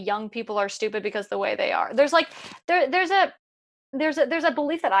say young people are stupid because the way they are. There's like there's a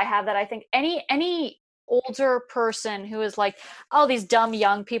belief that I have that I think any older person who is like, oh, these dumb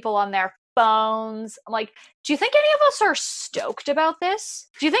young people on their phones, I'm like, do you think any of us are stoked about this?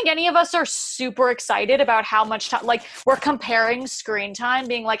 Do you think any of us are super excited about how much time, like we're comparing screen time,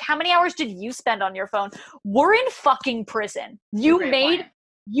 being like, how many hours did you spend on your phone? We're in fucking prison. You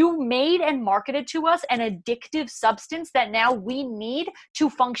made and marketed to us an addictive substance that now we need to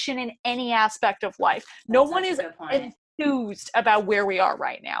function in any aspect of life. No one is enthused about where we are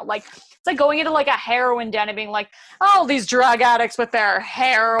right now. Like it's like going into like a heroin den and being like, oh, these drug addicts with their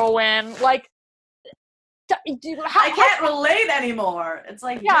heroin, like I can't relate anymore. It's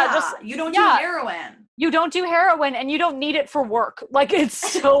like, you don't do heroin. You don't do heroin and you don't need it for work. Like it's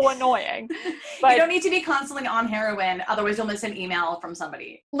so annoying. But you don't need to be constantly on heroin, otherwise you'll miss an email from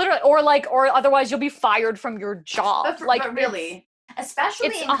somebody. Literally, or otherwise you'll be fired from your job. But really,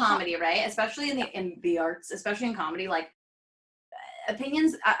 especially in comedy, right? Especially in the arts, especially in comedy, like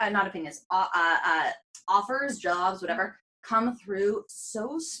offers, jobs, whatever, come through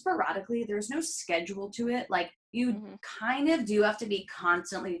so sporadically. There's no schedule to it. Like you kind of do have to be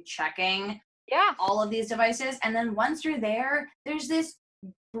constantly checking all of these devices. And then once you're there, there's this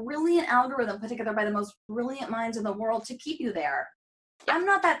brilliant algorithm put together by the most brilliant minds in the world to keep you there. I'm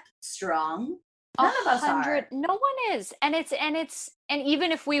not that strong. None of us are. No one is. And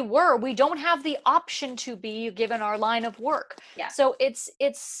even if we were, we don't have the option to be given our line of work. Yeah. So it's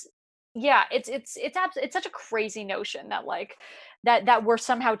such a crazy notion that like that we're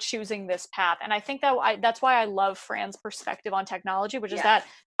somehow choosing this path. And I think that's why I love Fran's perspective on technology, which is that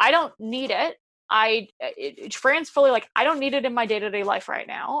I don't need it. Fran's fully like, I don't need it in my day-to-day life right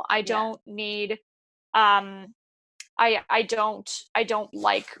now. I don't need I don't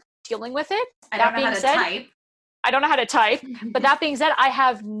like dealing with it. I don't know how to type. But that being said, I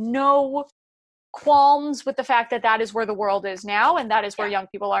have no qualms with the fact that is where the world is now, and that is where young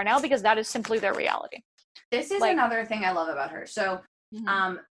people are now, because that is simply their reality. This is another thing I love about her. So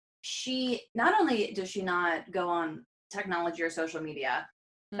she not only does she not go on technology or social media,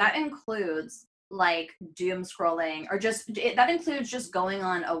 that includes like doom scrolling, or that includes just going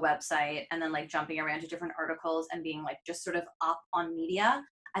on a website and then like jumping around to different articles and being like just sort of up on media.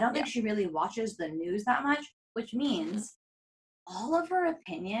 I don't think she really watches the news that much, which means all of her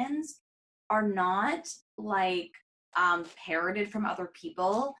opinions are not like parroted from other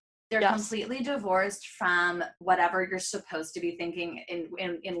people. They're completely divorced from whatever you're supposed to be thinking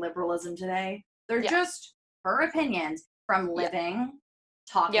in liberalism today. They're just her opinions from living,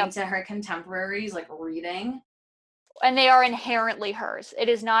 talking to her contemporaries, like reading. And they are inherently hers. It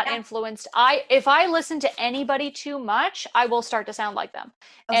is not influenced. If I listen to anybody too much, I will start to sound like them.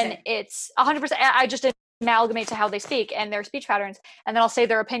 And it's 100%. I just amalgamate to how they speak and their speech patterns, and then I'll say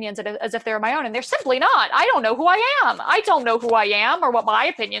their opinions as if they're my own, and they're simply not. I don't know who I am. I don't know who I am or what my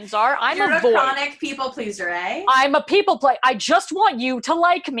opinions are. You're a chronic people pleaser, eh? I'm a people pleaser. I just want you to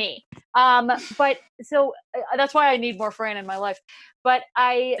like me. But so that's why I need more Fran in my life. But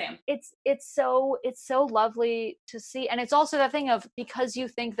it's so lovely to see, and it's also that thing of, because you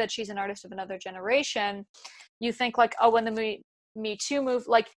think that she's an artist of another generation, you think like, oh, when the Me Too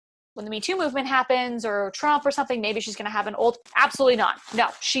when the Me Too movement happens, or Trump or something, maybe she's going to have an old. Absolutely not. No,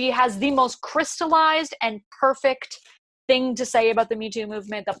 she has the most crystallized and perfect thing to say about the Me Too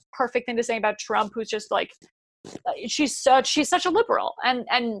movement. The perfect thing to say about Trump, who's just like, she's such a liberal,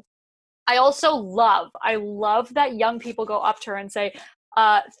 and I also love that young people go up to her and say,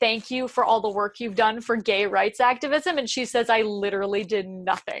 thank you for all the work you've done for gay rights activism. And she says, I literally did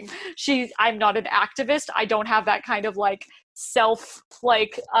nothing. I'm not an activist. I don't have that kind of like self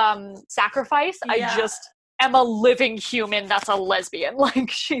sacrifice. I just am a living human that's a lesbian. Like,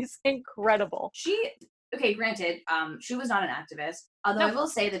 she's incredible. Granted, she was not an activist. Although I will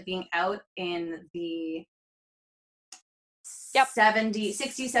say that being out in the 70s,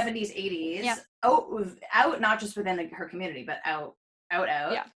 60s, 70s, 80s, out not just within her community, but out,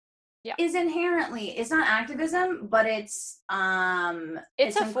 is inherently, it's not activism, but it's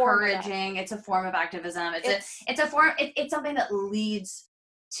encouraging. It's a form of activism. It's something that leads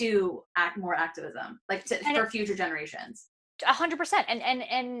to more activism, like for future generations. 100%.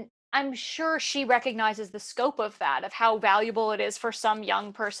 And I'm sure she recognizes the scope of that, of how valuable it is for some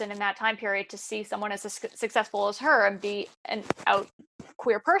young person in that time period to see someone as successful as her and be an out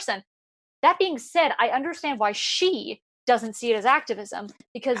queer person. That being said, I understand why she doesn't see it as activism,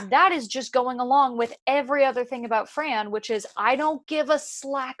 because that is just going along with every other thing about Fran, which is, I don't give a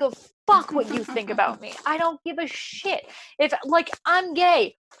slack of fuck what you think about me. I don't give a shit. If, like, I'm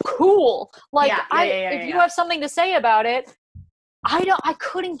gay, cool. Like, if you have something to say about it, I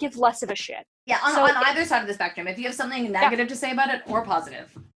couldn't give less of a shit. Yeah, on either side of the spectrum. If you have something negative to say about it or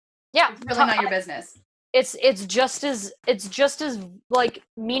positive. Yeah. It's really not your business. It's just as like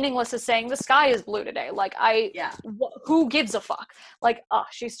meaningless as saying the sky is blue today. Like, who gives a fuck? Like,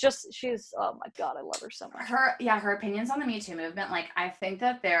 she's oh my God, I love her so much. Her opinions on the Me Too movement, like, I think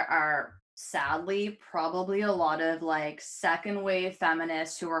that there are sadly probably a lot of like second wave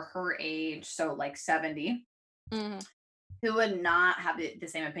feminists who are her age, so like 70. Mm-hmm. Who would not have the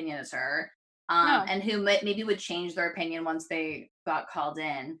same opinion as her, and who maybe would change their opinion once they got called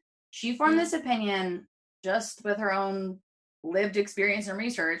in. She formed this opinion just with her own lived experience and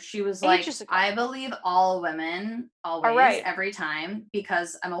research. She was like, I believe all women, always, every time,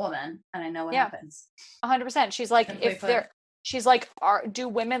 because I'm a woman and I know what happens. 100%. She's like, do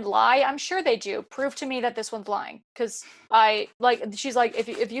women lie? I'm sure they do. Prove to me that this one's lying. Because she's like,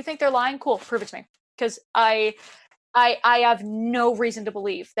 if you think they're lying, cool, prove it to me. Because I have no reason to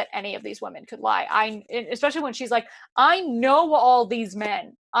believe that any of these women could lie. Especially when she's like, I know all these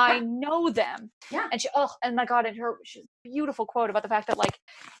men. I know them. Yeah. And and my God, and she's beautiful quote about the fact that like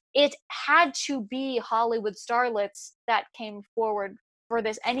it had to be Hollywood starlets that came forward for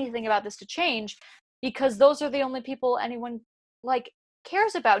anything about this to change, because those are the only people anyone like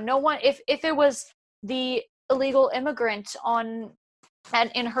cares about. No one, if it was the illegal immigrant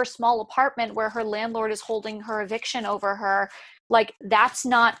in her small apartment where her landlord is holding her eviction over her, like, that's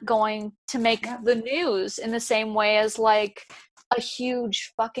not going to make the news in the same way as like a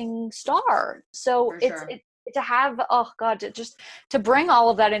huge fucking star. So to have, oh God, to bring all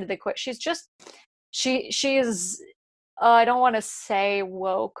of that into the she's just, she is, I don't want to say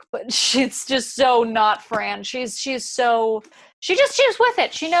woke, but she's just so not Fran. She's with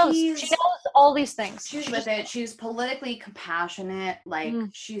it. She knows all these things. She's with it. She's politically compassionate. Like,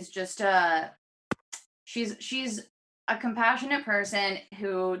 she's just she's a compassionate person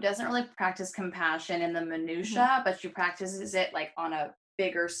who doesn't really practice compassion in the minutia, but she practices it like on a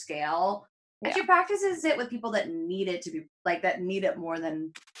bigger scale. And she practices it with people that need it to be like, that need it more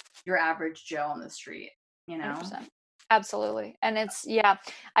than your average Joe on the street, you know? 100%. Absolutely. And it's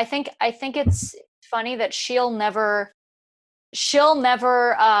I think it's funny that she'll never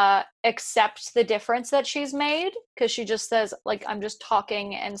accept the difference that she's made, because she just says, like, I'm just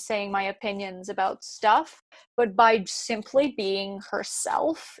talking and saying my opinions about stuff. But by simply being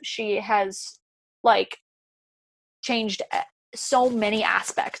herself, she has like changed so many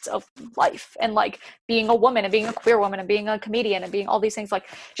aspects of life, and like being a woman and being a queer woman and being a comedian and being all these things, like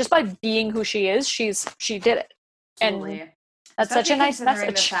just by being who she is, she did it. Totally. And that's Especially such a nice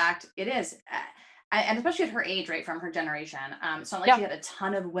considering message. the fact it is, and especially at her age, right, from her generation. It's not like Yeah. she had a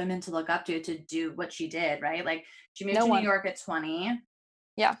ton of women to look up to do what she did, right? Like she moved No to one. New York at 20.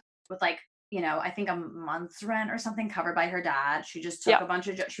 Yeah. With like, I think a month's rent or something covered by her dad. She just took Yeah. a bunch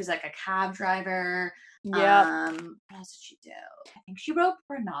of she was like a cab driver. Yeah. What else did she do? I think she wrote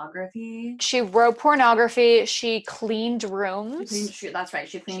pornography. She wrote pornography. She cleaned rooms. That's right.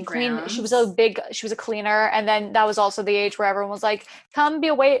 She cleaned She was rooms. she was a cleaner, and then that was also the age where everyone was like, come be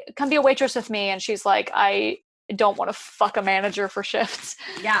a waitress with me, and she's like, I don't want to fuck a manager for shifts.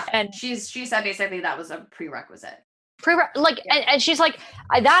 Yeah. And she said basically that was a prerequisite. And she's like,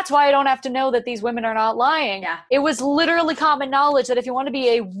 that's why I don't have to know that these women are not lying. Yeah. It was literally common knowledge that if you want to be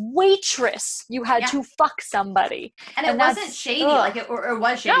a waitress, you had to fuck somebody. And it wasn't shady, like it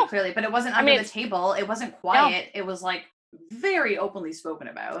was shady clearly, but it wasn't under the table. It wasn't quiet. No. It was like very openly spoken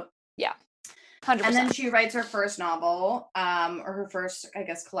about. Yeah. 100%. And then she writes her first novel, or her first, I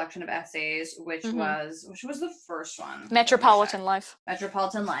guess, collection of essays, which was the first one. Metropolitan Life.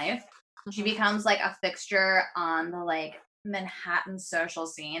 Metropolitan Life. She becomes like a fixture on the like Manhattan social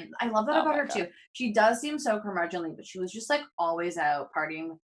scene. I love that about her too. She does seem so curmudgeonly, but she was just like always out partying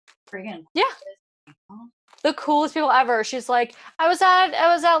with friggin' the coolest people ever. She's like, I was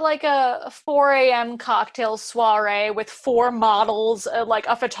at like a 4 a.m. cocktail soiree with 4 models, like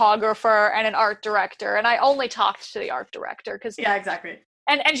a photographer and an art director, and I only talked to the art director because exactly.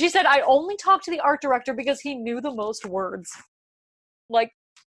 And she said, I only talked to the art director because he knew the most words. Like.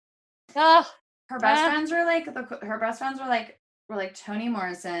 Her best friends were like Toni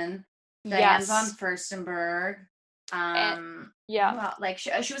Morrison, Diane von Furstenberg. Well, like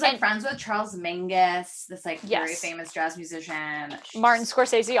she was like friends with Charles Mingus, this like very famous jazz musician. Martin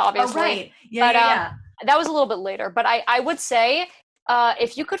Scorsese, obviously. Oh, right. Yeah. That was a little bit later, but I would say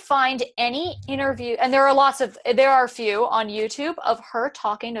if you could find any interview, and there are a few on YouTube of her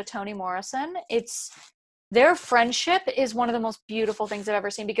talking to Toni Morrison, their friendship is one of the most beautiful things I've ever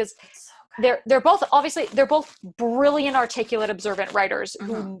seen, because they're both brilliant, articulate, observant writers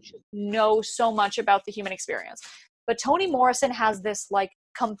who know so much about the human experience. But Toni Morrison has this like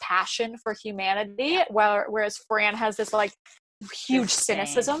compassion for humanity, whereas Fran has this like huge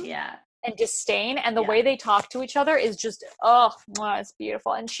cynicism and disdain, and the way they talk to each other is just it's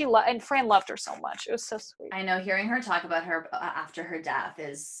beautiful. And and Fran loved her so much. It was so sweet. I know, hearing her talk about her after her death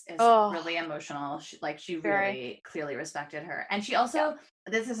is really emotional. She really clearly respected her. And she also,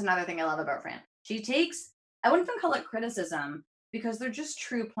 this is another thing I love about Fran, she takes, I wouldn't even call it criticism, because they're just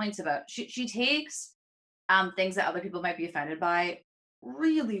true points about, she takes things that other people might be offended by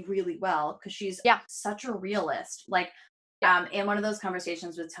really, really well, because she's such a realist. Like in one of those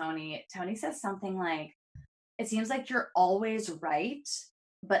conversations with Toni says something like, it seems like you're always right,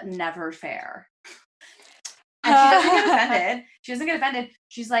 but never fair. And she doesn't get offended.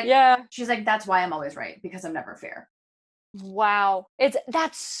 She's like, that's why I'm always right, because I'm never fair. Wow.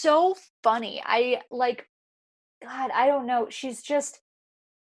 That's so funny. I like, God, I don't know. She's just,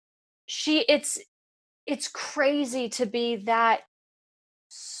 it's crazy to be that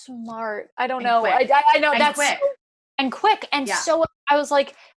smart. I don't know. I know that's quick. Quick. And so I was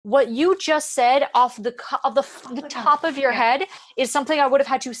like, what you just said off the top of your head is something I would have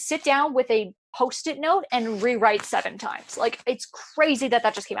had to sit down with a Post-it note and rewrite 7 times. Like, it's crazy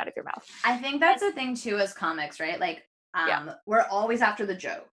that just came out of your mouth. I think that's the thing too as comics, right? Like, we're always after the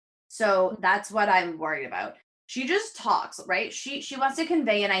joke. So that's what I'm worried about. She just talks, right? She wants to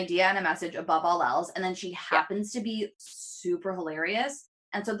convey an idea and a message above all else, and then she happens to be super hilarious.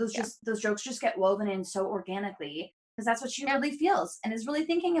 And so those jokes just get woven in so organically, because that's what she really feels and is really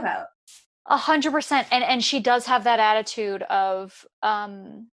thinking about. 100%. And she does have that attitude of,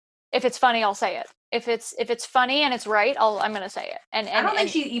 if it's funny, I'll say it. If it's funny and it's right, I'm gonna say it. And I don't think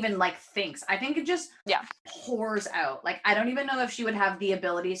she even like thinks. I think it just pours out. Like, I don't even know if she would have the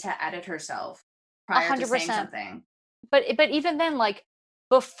ability to edit herself prior 100%. To saying something. But even then, like,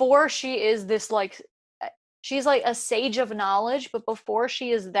 before she is this, like, she's like a sage of knowledge, but before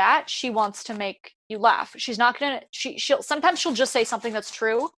she is that, she wants to make you laugh. She's not gonna, she'll sometimes she'll just say something that's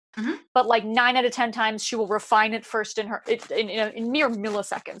true, but like 9 out of 10 times she will refine it first in mere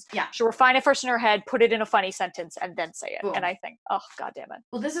milliseconds. Yeah. She'll refine it first in her head, put it in a funny sentence, and then say it. Boom. And I think, oh, God damn it.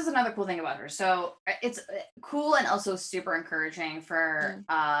 Well, this is another cool thing about her. So it's cool and also super encouraging for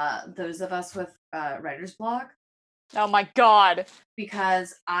those of us with writer's block. Oh my God.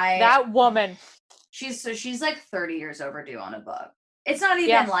 Because that woman. She's like 30 years overdue on a book. It's not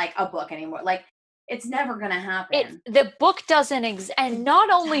even like a book anymore. Like, it's never gonna happen. The book doesn't exist. And not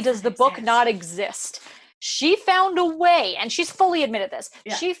only does the book not exist, she found a way, and she's fully admitted this.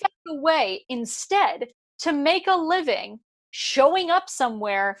 Yeah. She found a way instead to make a living showing up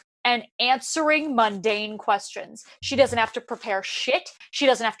somewhere and answering mundane questions. She doesn't have to prepare shit. She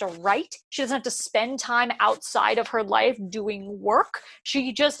doesn't have to write. She doesn't have to spend time outside of her life doing work.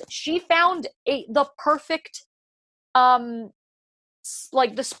 She found the perfect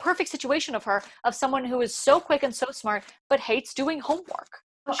like this perfect situation of someone who is so quick and so smart but hates doing homework.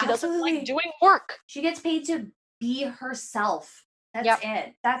 She doesn't like doing work. She gets paid to be herself. That's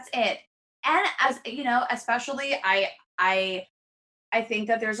it. And as you know, especially I think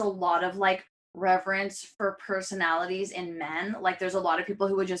that there's a lot of like reverence for personalities in men. Like, there's a lot of people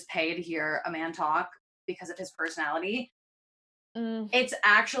who would just pay to hear a man talk because of his personality. It's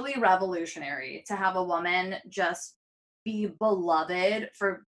actually revolutionary to have a woman just be beloved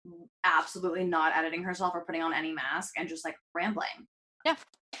for absolutely not editing herself or putting on any mask and just like rambling. Yeah.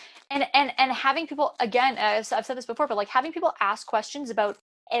 And having people, again, as I've said this before, but like having people ask questions about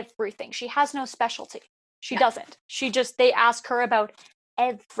everything. She has no specialty. She doesn't. They ask her about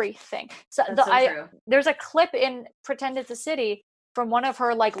everything. So, true. There's a clip in Pretend It's a City from one of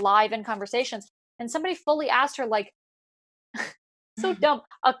her like live in conversations, and somebody fully asked her like, so dumb,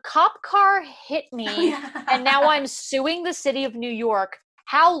 a cop car hit me and now I'm suing the city of New York.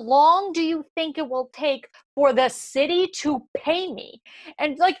 How long do you think it will take for the city to pay me?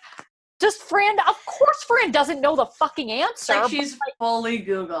 And like, of course Fran doesn't know the fucking answer. Like, she's fully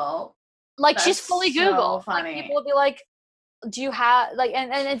Google. Like, she's fully Google. So funny. Like, people would be like, do you have like,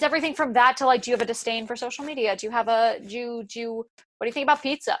 and it's everything from that to like, do you have a disdain for social media? Do you have what do you think about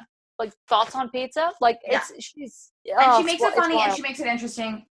pizza? Like, thoughts on pizza? Like, and she makes it funny and she makes it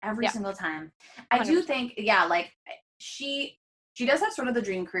interesting every single time. I 100%. Do think, like, she does have sort of the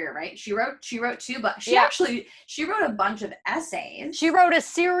dream career, right? She wrote 2 books. She wrote a bunch of essays. She wrote a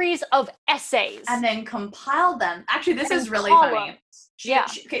series of essays. And then compiled them. Actually, this is really funny.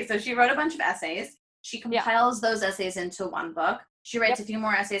 So she wrote a bunch of essays. She compiles those essays into one book. She writes a few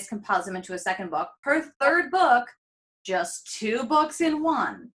more essays, compiles them into a second book. Her third book, just 2 books in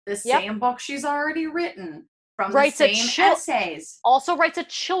one. The same book she's already written from the same essays. Also writes a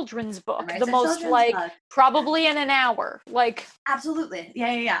children's book. The most like book. Probably in an hour. Like, absolutely.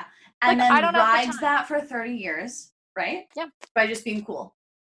 Yeah. And like, then rides that for 30 years, right? Yeah. By just being cool.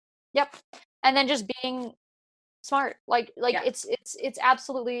 Yep. And then just being smart. Like it's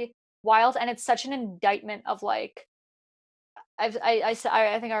absolutely wild, and it's such an indictment of like, I think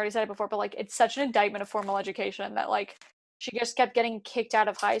I already said it before, but like, it's such an indictment of formal education that like she just kept getting kicked out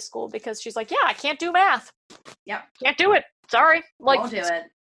of high school because she's like, I can't do math. Yep. Can't do it. Sorry. Like, won't do it.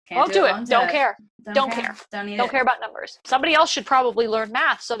 Won't do it. Don't care. Don't care. Don't care about numbers. Somebody else should probably learn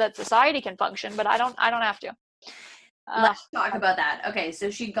math so that society can function, but I don't have to. Let's talk about that. Okay, so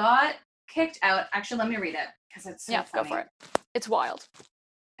she got kicked out. Actually, let me read it because it's so funny. Go for it. It's wild.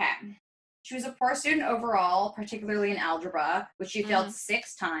 Okay. She was a poor student overall, particularly in algebra, which she failed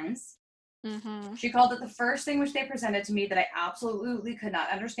 6 times. Mm-hmm. She called it the first thing which they presented to me that I absolutely could not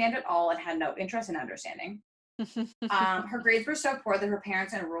understand at all and had no interest in understanding. Her grades were so poor that her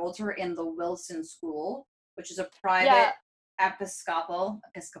parents enrolled her in the Wilson School, which is a private Episcopal,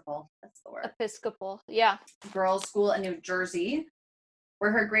 that's the word. Episcopal, girls' school in New Jersey,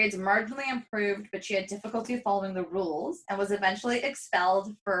 where her grades marginally improved, but she had difficulty following the rules and was eventually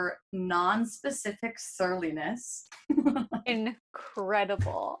expelled for non-specific surliness.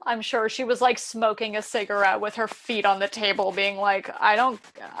 Incredible. I'm sure she was like smoking a cigarette with her feet on the table being like, I don't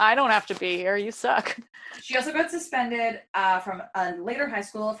have to be here, you suck. She also got suspended from a later high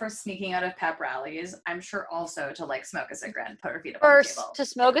school for sneaking out of pep rallies. I'm sure also to like smoke a cigarette and put her feet up on the table. First to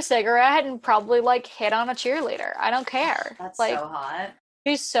smoke a cigarette and probably like hit on a cheerleader. I don't care. That's like, so hot.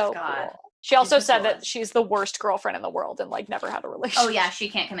 She's so cool. She also said that she's the worst girlfriend in the world and like never had a relationship. Oh yeah, she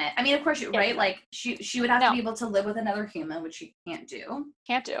can't commit. I mean, of course, right? Like she would have to be able to live with another human, which she can't do.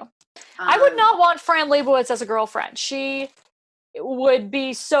 I would not want Fran Lebowitz as a girlfriend. She would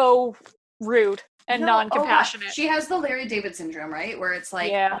be so rude and non-compassionate. She has the Larry David syndrome, right? Where it's like,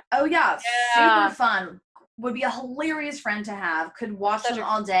 super fun. Would be a hilarious friend to have. Could watch them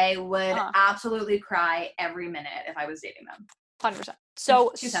all day. Would absolutely cry every minute if I was dating them. 100%.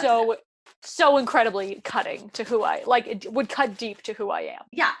 So Too sensitive. so incredibly cutting to who I like. It would cut deep to who I am.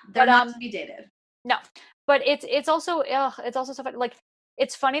 Yeah, they're But not to be dated. no, but it's also so funny. Like,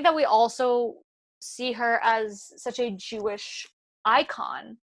 it's funny that we also see her as such a Jewish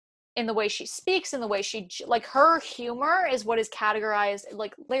icon in the way she speaks, in the way she, like, her humor is what is categorized,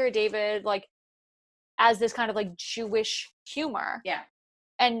 like Larry David, like, as this kind of like Jewish humor. Yeah.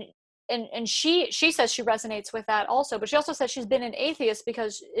 And she says she resonates with that also, but she also says she's been an atheist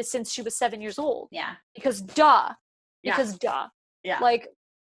because since she was 7 years old. Yeah. Because duh. Yeah. Because duh. Yeah. Like,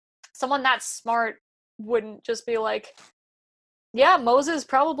 someone that smart wouldn't just be like, yeah, Moses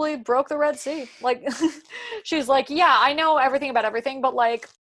probably broke the Red Sea. Like, she's like, yeah, I know everything about everything, but like,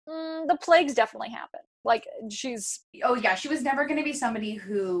 the plagues definitely happened. Like, she's, oh yeah, she was never going to be somebody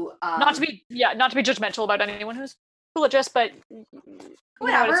who not to be judgmental about anyone who's religious, but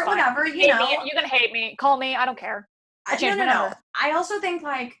whatever, you know, you can hate me, call me, I don't care. I changed my number. I also think,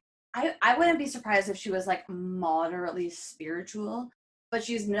 like, I wouldn't be surprised if she was like moderately spiritual, but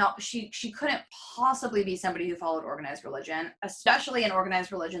she's not. She couldn't possibly be somebody who followed organized religion, especially an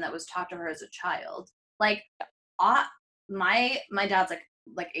organized religion that was taught to her as a child. Like, my dad's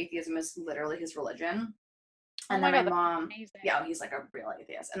like atheism is literally his religion. And then my mom, yeah, he's like a real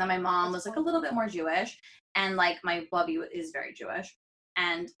atheist. And then my mom was like a little bit more Jewish, and like my bubby is very Jewish.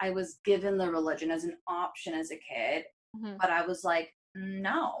 And I was given the religion as an option as a kid, but I was like,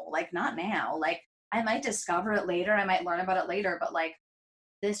 no, like, not now. Like, I might discover it later, I might learn about it later, but like,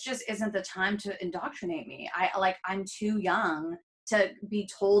 this just isn't the time to indoctrinate me. I'm too young to be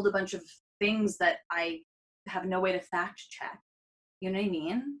told a bunch of things that I have no way to fact check. You know what I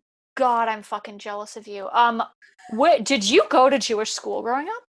mean? God, I'm fucking jealous of you. Did you go to Jewish school growing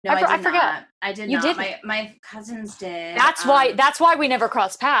up? No, I forget. Not. I did you not. Didn't. My cousins did. That's why we never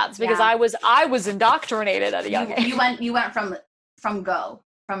crossed paths, because I was indoctrinated at a young age. You went from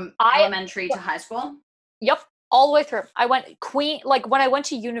elementary to high school? Yep, all the way through. I went when I went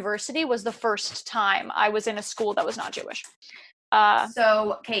to university was the first time I was in a school that was not Jewish.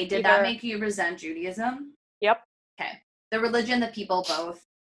 So, okay, did that make you resent Judaism? Yep. Okay. The religion, the people, both.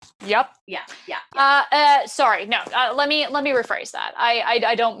 Yep. Yeah. Sorry, no. Let me rephrase that.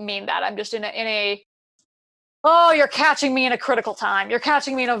 I don't mean that. I'm just in a. Oh, you're catching me in a critical time. You're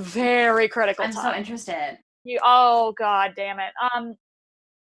catching me in a very critical time. I'm so interested. Oh, God damn it.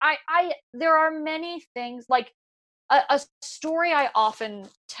 There are many things, like, a story I often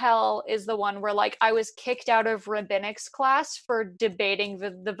tell is the one where, like, I was kicked out of rabbinics class for debating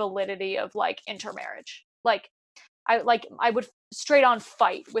the validity of, like, intermarriage. Like, I would straight on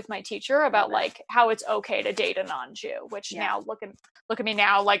fight with my teacher about like how it's okay to date a non-Jew, which now look at me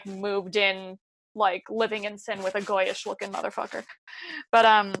now, like, moved in, like, living in sin with a goyish looking motherfucker. But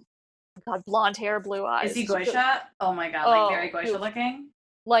God, blonde hair, blue eyes. Is he goysha? Oh my God, like very goysha looking?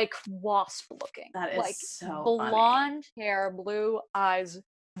 Like wasp looking. That is like so blonde funny. hair, blue eyes,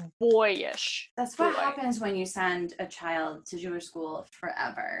 boyish. That's what happens when you send a child to Jewish school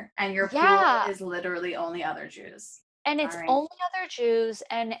forever, and your pool is literally only other Jews. And it's only other Jews,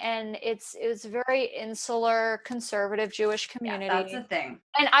 and it's very insular, conservative Jewish community. Yeah, that's the thing.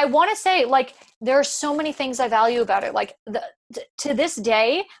 And I want to say, like, there are so many things I value about it. Like, to this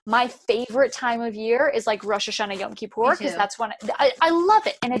day, my favorite time of year is like Rosh Hashanah, Yom Kippur, because that's when I love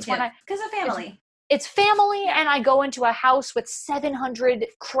it, and it's when because of family. It's family, and I go into a house with 700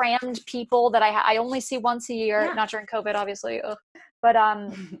 crammed people that I only see once a year, not during COVID, obviously, but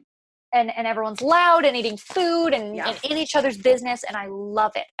and everyone's loud and eating food and in each other's business, and I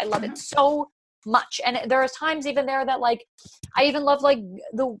love it. I love it so much. And there are times even there that, like, I even love, like,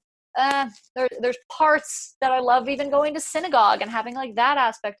 there's parts that I love even going to synagogue and having, like, that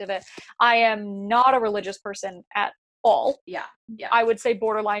aspect of it. I am not a religious person at all. Yeah. I would say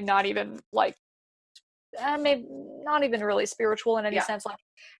borderline, not even, like, maybe not even really spiritual in any sense, like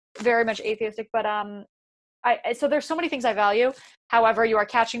very much atheistic, but so there's so many things I value. However, you are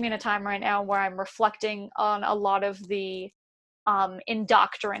catching me in a time right now where I'm reflecting on a lot of the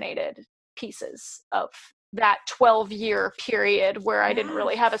indoctrinated pieces of that 12-year period where I didn't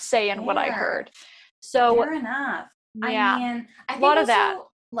really have a say in what I heard. So fair enough. Yeah, I mean, I think a lot also, of that.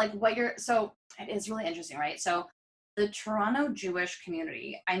 Like, so it is really interesting, right? So the Toronto Jewish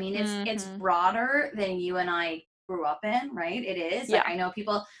community, I mean, it's broader than you and I grew up in, right? It is. Like, I know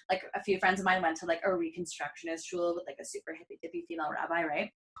people, like, a few friends of mine went to, like, a Reconstructionist shul with, like, a super hippie dippy female rabbi, right?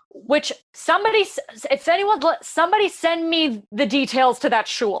 Which somebody send me the details to that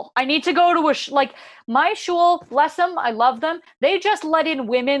shul. I need to go to like my shul, bless them, I love them. They just let in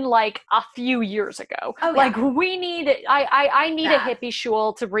women like a few years ago. Oh, like yeah. we need, I need Yeah. a hippie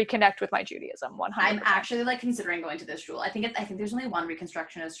shul to reconnect with my Judaism. 100%. I'm actually like considering going to this shul. I think there's only one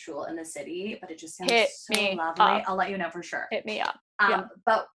Reconstructionist shul in the city, but it just sounds so lovely. Up. I'll let you know for sure. Hit me up.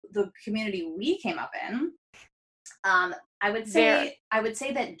 But the community we came up in, I would say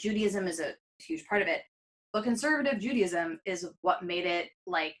that Judaism is a huge part of it, but conservative Judaism is what made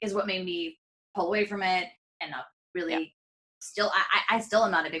me pull away from it and not really still, I still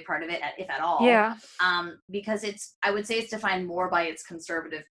am not a big part of it, if at all. Yeah. Because I would say it's defined more by its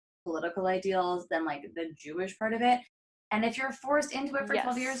conservative political ideals than like the Jewish part of it. And if you're forced into it for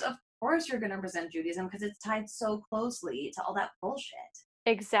 12 years, of course you're going to present Judaism because it's tied so closely to all that bullshit.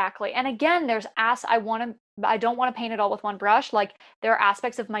 Exactly. And again, I don't want to paint it all with one brush. Like there are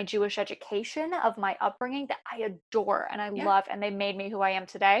aspects of my Jewish education, of my upbringing that I adore and I love, and they made me who I am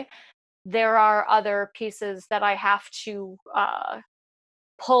today. There are other pieces that I have to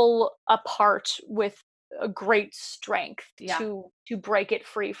pull apart with a great strength to break it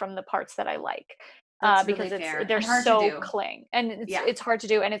free from the parts that I like. Because really they're so cling, and it's hard to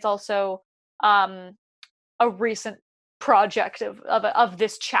do, and it's also a recent project of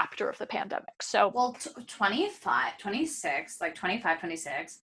this chapter of the pandemic. So 26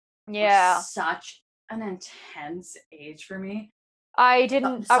 yeah, was such an intense age for me. I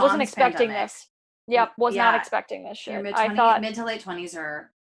wasn't expecting this. Yep, not expecting this shit. I thought mid to late 20s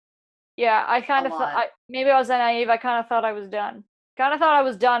are I kind of thought maybe I was naive. I kind of thought I was done.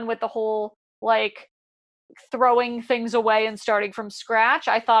 With the whole like throwing things away and starting from scratch.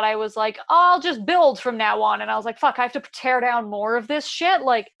 I thought I was like, oh, I'll just build from now on. And I was like, fuck, I have to tear down more of this shit.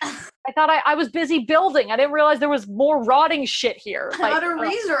 Like, I thought I was busy building. I didn't realize there was more rotting shit here. I'm out of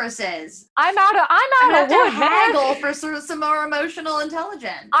resources. I'm out of wood, haggle for some more emotional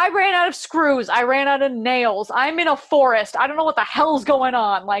intelligence. I ran out of screws. I ran out of nails. I'm in a forest. I don't know what the hell's going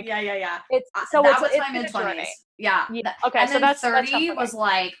on. Like, yeah. It's my mid-20s. Yeah. Okay, and so then that's 30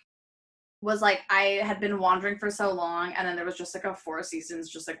 was like I had been wandering for so long, and then there was just like a 4 seasons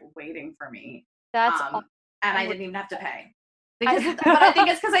just like waiting for me. That's and I didn't even have to pay. But I think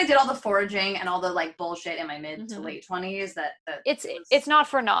it's because I did all the foraging and all the like bullshit in my mid to late 20s that it's not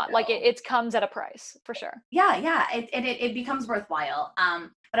for naught. Like it comes at a price for sure. Yeah. It becomes worthwhile.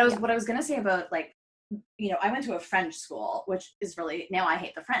 But what I was gonna say about like, I went to a French school, which is really, now I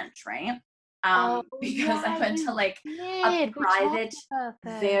hate the French, right? Because I went to like a private,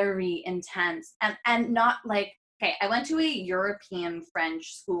 very intense, and not like, okay, I went to a European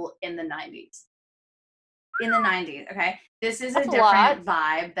French school in the 90s. Okay, this is a different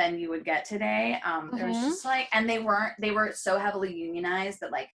vibe than you would get today. It was just like, and they were so heavily unionized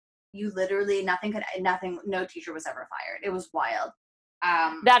that like you literally no teacher was ever fired. It was wild.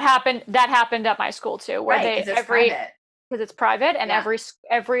 That happened at my school too, where because it's private, and every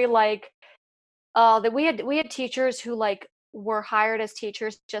like that we had teachers who like were hired as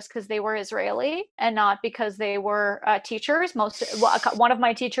teachers just because they were Israeli and not because they were teachers. One of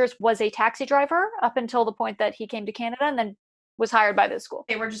my teachers was a taxi driver up until the point that he came to Canada and then was hired by this school.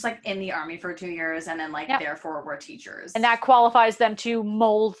 They were just like in the army for 2 years and then like therefore were teachers. And that qualifies them to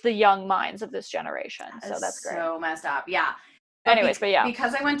mold the young minds of this generation. So that's great. So messed up. Yeah.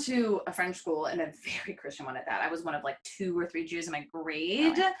 Because I went to a French school and a very Christian one at that. I was one of like 2 or 3 Jews in my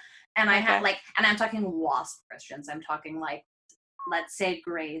grade. Really? And I had like, and I'm talking WASP Christians. I'm talking like, let's say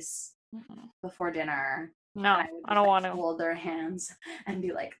grace before dinner. No, I don't want to hold their hands and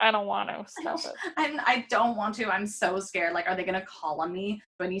be like, I don't want to. Stop it. I don't want to. I'm so scared. Like, are they gonna call on me?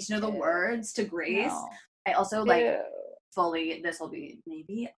 Do I need to know the words to grace? No. I also like fully. This will be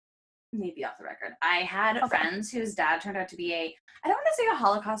maybe off the record. I had friends whose dad turned out to be I don't want to say a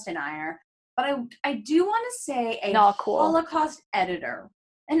Holocaust denier, but I do want to say Holocaust editor.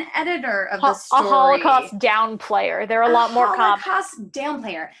 An editor of the story. A Holocaust downplayer. They're a lot more common. Holocaust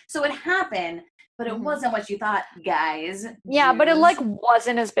downplayer. So it happened, but it wasn't what you thought, guys. Yeah, Jews. But it like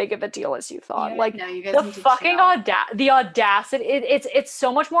wasn't as big of a deal as you thought. Like no, you guys the fucking audacity. It's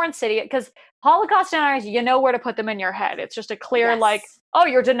so much more insidious because Holocaust deniers, you know where to put them in your head. It's just a clear like, oh,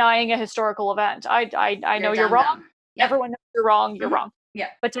 you're denying a historical event. I know you're wrong. Yep. Everyone knows you're wrong. You're wrong. Yeah.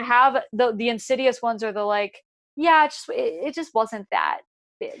 But to have the insidious ones are the like, it just wasn't that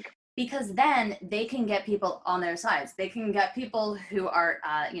big. Because then they can get people on their sides. They can get people who are,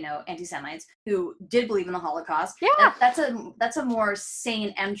 anti-Semites who did believe in the Holocaust. Yeah, that's a more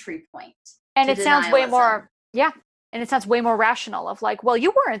sane entry point. And it sounds way more, and it sounds way more rational. Of like, well,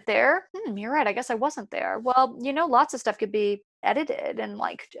 you weren't there. You're right. I guess I wasn't there. Well, lots of stuff could be edited and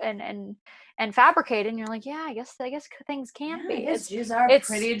like and fabricated, and you're like, yeah, I guess things can be. I guess Jews are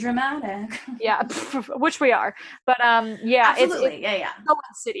pretty dramatic. Yeah, which we are, but yeah, absolutely, it's so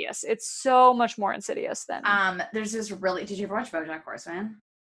insidious. It's so much more insidious than there's this really. Did you ever watch BoJack Horseman?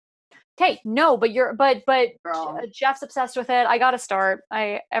 Okay, no, but Girl. Jeff's obsessed with it. I gotta start.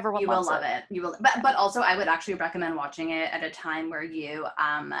 Everyone you loves will love it. You will, but also I would actually recommend watching it at a time where you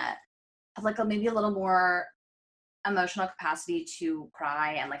have like maybe a little more emotional capacity to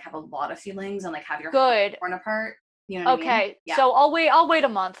cry and like have a lot of feelings and like have your heart torn apart. You know what I mean? Yeah. So I'll wait a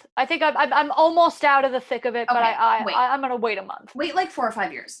month. I think I'm almost out of the thick of it, but I'm gonna wait a month. Wait like 4 or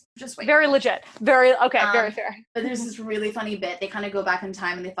 5 years. Just wait. Very legit. Very very fair. But there's this really funny bit. They kind of go back in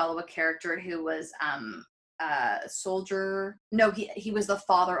time and they follow a character who was a soldier. No, he was the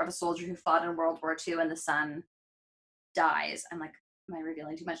father of a soldier who fought in World War II, and the son dies. I'm like, am I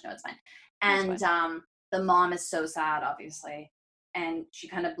revealing too much? No, it's fine. And the mom is so sad, obviously. And she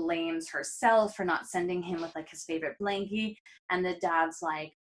kind of blames herself for not sending him with like his favorite blankie. And the dad's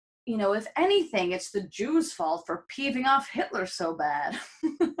like, you know, if anything, it's the Jews' fault for peeving off Hitler so bad.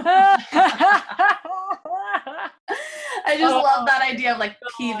 I just love that idea of like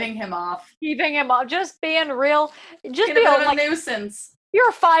peeving him off. Peeving him off, just being real, just being a nuisance.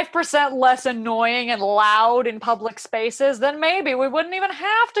 You're 5% less annoying and loud in public spaces, then maybe we wouldn't even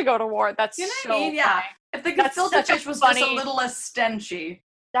have to go to war. That's Yeah. If the gefilte fish was just a little less stenchy.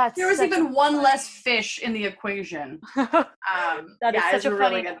 There was even one less fish in the equation. That is such a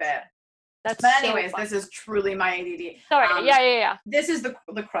really good bit. But anyways, this is truly my ADD. Sorry, yeah. This is the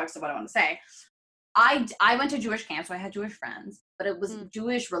crux of what I want to say. I went to Jewish camp, so I had Jewish friends, but it was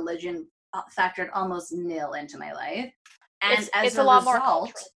Jewish religion factored almost nil into my life. And as a lot result,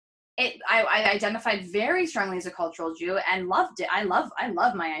 more I identified very strongly as a cultural Jew and loved it. I love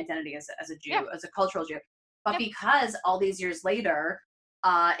my identity as a Jew, as a cultural Jew. But because all these years later,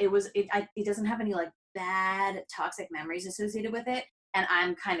 it doesn't have any like bad toxic memories associated with it. And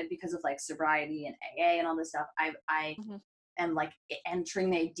I'm kind of, because of like sobriety and AA and all this stuff, I am like entering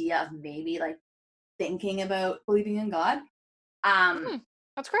the idea of maybe like thinking about believing in God.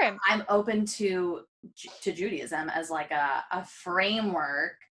 That's great. I'm open to Judaism as like a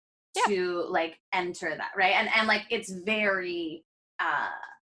framework to like enter that, right? And like it's very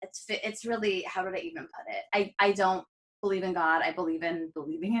it's really, how did I even put it? I don't believe in God. I believe in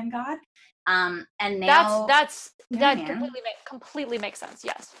believing in God. And now that completely makes sense.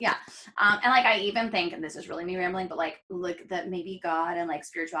 Yes. Yeah. And like I even think, and this is really me rambling, but like that maybe God and like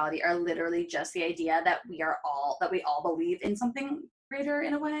spirituality are literally just the idea that we all believe in something greater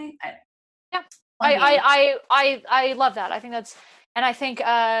in a way. I love that. I think that's, and I think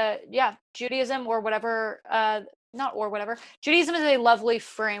Judaism or whatever, Judaism is a lovely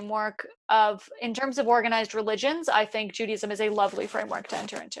framework in terms of organized religions. I think Judaism is a lovely framework to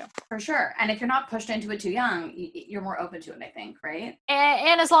enter into. For sure. And if you're not pushed into it too young, you're more open to it, I think, right?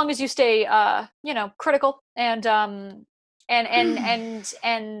 And as long as you stay, critical and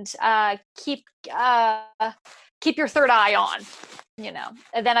keep your third eye on,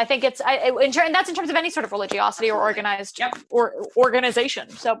 and then I think and that's in terms of any sort of religiosity or organized or organization.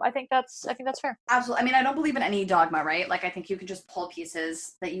 So I think that's fair. Absolutely. I mean, I don't believe in any dogma, right? Like, I think you can just pull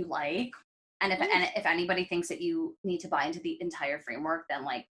pieces that you like. And if anybody thinks that you need to buy into the entire framework, then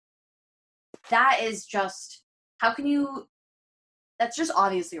like, that is just, that's just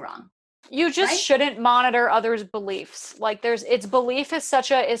obviously wrong. You just shouldn't monitor others' beliefs. Like belief is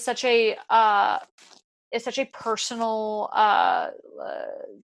such a personal,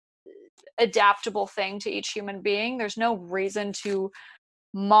 adaptable thing to each human being. There's no reason to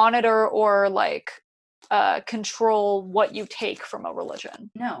monitor or like control what you take from a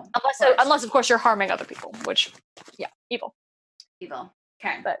religion. No, unless of course you're harming other people, which evil.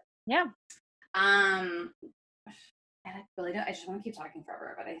 Okay, but yeah. And I really don't. I just want to keep talking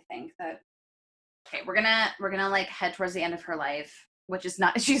forever, but I think that we're gonna like head towards the end of her life. Which is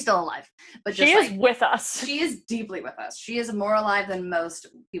not, she's still alive, but just, she is with us. She is deeply with us. She is more alive than most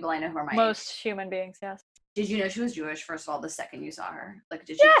people I know who are my most age. Human beings. Yes. Did you know she was Jewish? First of all, the second you saw her, like,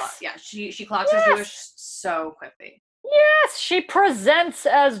 did she? She clocks as Jewish so quickly. Yes, she presents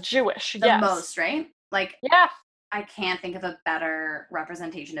as Jewish. The most, right? Like, yeah. I can't think of a better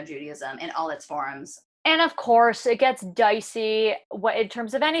representation of Judaism in all its forms. And of course, it gets dicey in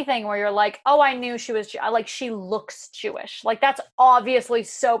terms of anything where you're like, oh, I knew she was, like, she looks Jewish. Like, that's obviously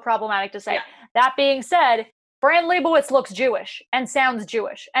so problematic to say. Yeah. That being said, Fran Lebowitz looks Jewish and sounds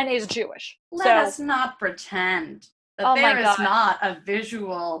Jewish and is Jewish. Let us not pretend that there is not a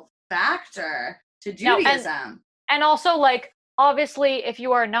visual factor to Judaism. No, and also, like, Obviously, if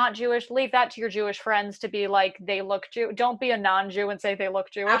you are not Jewish, leave that to your Jewish friends to be like, they look Jew. Don't be a non-Jew and say they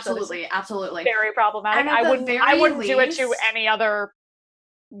look Jewish. Absolutely, absolutely. Very problematic. And at the I wouldn't very do it to least- any other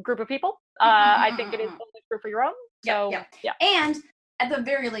group of people. I think it is only true for your own. So yeah. And at the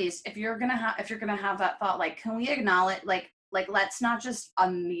very least, if you're gonna have that thought, like, can we acknowledge, like let's not just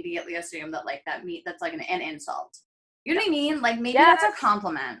immediately assume that like that's like an insult. You know what I mean? Like maybe that's a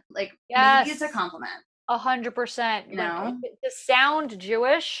compliment. Like maybe it's a compliment. 100%. You know? To sound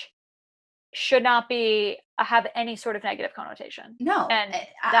Jewish should not have any sort of negative connotation. No, and that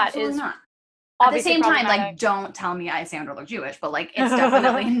absolutely is not. At the same time, like, don't tell me I sound or look Jewish, but like, it's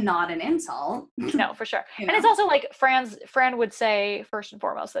definitely not an insult. No, for sure. You And it's also like Fran would say first and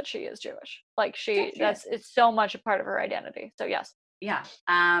foremost that she is Jewish. Like it's so much a part of her identity. So yes. Yeah.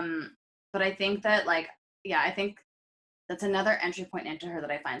 But I think that I think that's another entry point into her that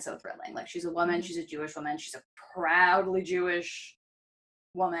I find so thrilling. Like she's a woman, she's a Jewish woman, she's a proudly Jewish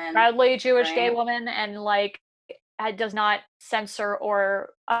woman. Proudly Jewish gay woman, and like does not censor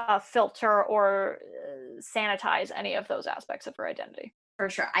or filter or sanitize any of those aspects of her identity. For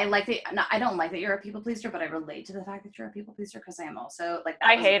sure. I don't like that you're a people pleaser, but I relate to the fact that you're a people pleaser because I am also like,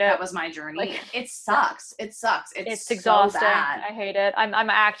 that was my journey. Like, it sucks. It sucks. It's so exhausting. bad. I hate it. I'm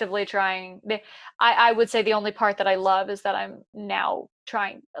actively trying. I would say the only part that I love is that I'm now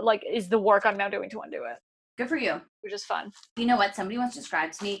trying, like, is the work I'm now doing to undo it. Good for you. Which is fun. You know what? Somebody once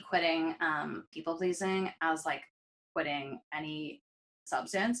described to me quitting people pleasing as like quitting any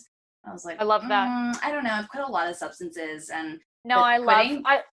substance. I was like, I love that. I don't know. I've quit a lot of substances, and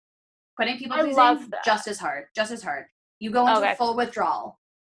quitting people pleasing just as hard. You go into full withdrawal.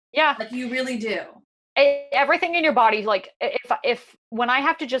 Yeah, like you really do. Everything in your body, like if when I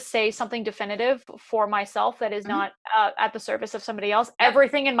have to just say something definitive for myself that is not at the service of somebody else,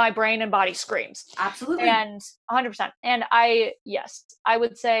 everything in my brain and body screams. Absolutely. And 100%. And I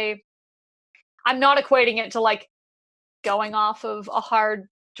would say I'm not equating it to like going off of a hard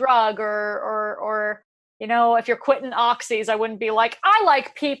drug or you know, if you're quitting oxys, I wouldn't be like, I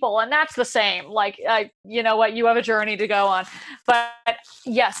like people and that's the same. Like, you know what, you have a journey to go on. But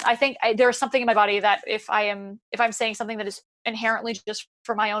yes, I think there's something in my body that if I'm saying something that is inherently just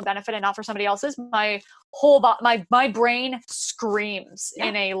for my own benefit and not for somebody else's, my whole my brain screams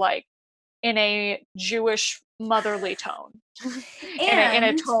in a Jewish motherly tone. in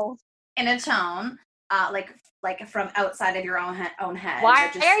a tone, like from outside of your own head.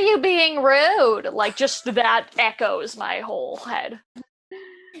 Why are you being rude? Like, just that echoes my whole head.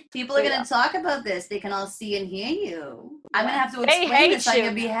 People are going to talk about this. They can all see and hear you. I'm going to have to explain this on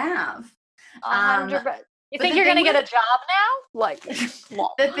your behalf. 100%. You think you're going to get a job now? Like,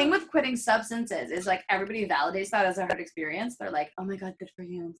 the thing with quitting substances is like everybody validates that as a hard experience. They're like, oh my God, good for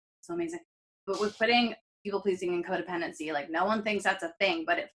you. So amazing. But with quitting people pleasing and codependency, like no one thinks that's a thing,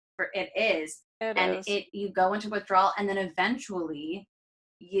 but it is. You go into withdrawal, and then eventually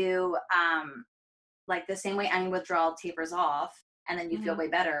you like the same way any withdrawal tapers off and then you feel way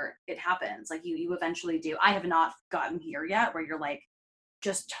better, it happens. Like you eventually do. I have not gotten here yet where you're like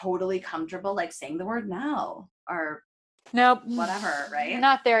just totally comfortable like saying the word no or nope, whatever, right?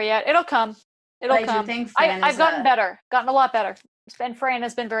 Not there yet. It'll come. I do think I've gotten a lot better. And Fran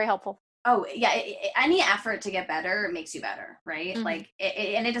has been very helpful. Oh yeah, any effort to get better makes you better, right? Like,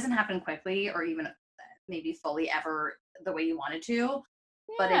 and it doesn't happen quickly or even maybe fully ever the way you wanted to,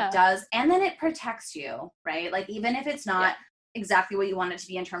 but it does, and then it protects you, right? Like even if it's not exactly what you want it to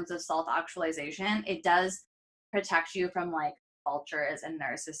be in terms of self-actualization, it does protect you from like vultures and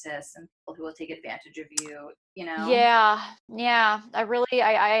narcissists and people who will take advantage of you, you know? Yeah.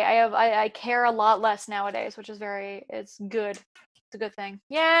 I care a lot less nowadays, which is it's good. It's a good thing.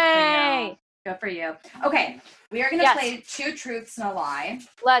 Yay! Good for you. Okay, we are going to play 2 truths and a lie.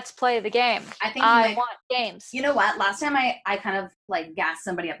 Let's play the game. I want games. You know what? Last time I kind of like gassed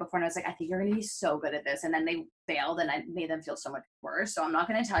somebody up before and I was like, I think you're going to be so good at this. And then they failed and I made them feel so much worse. So I'm not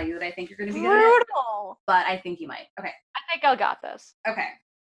going to tell you that I think you're going to be good at it. But I think you might. Okay. I think I got this. Okay.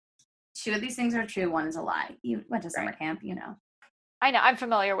 2 of these things are true. 1 is a lie. You went to summer camp, you know. I know. I'm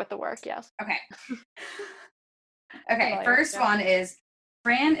familiar with the work, yes. Okay. Okay, first one is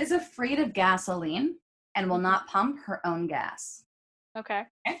Fran is afraid of gasoline and will not pump her own gas. Okay.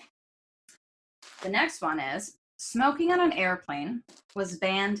 The next one is smoking on an airplane was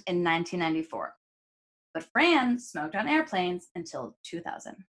banned in 1994, but Fran smoked on airplanes until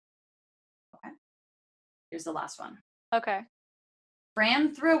 2000. Okay. Here's the last one. Okay.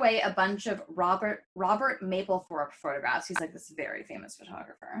 Fran threw away a bunch of Robert Mapplethorpe photographs. He's like this very famous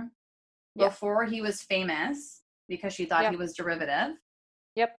photographer. Before he was famous, because she thought he was derivative.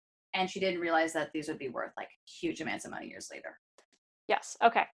 Yep. And she didn't realize that these would be worth like huge amounts of money years later. Yes.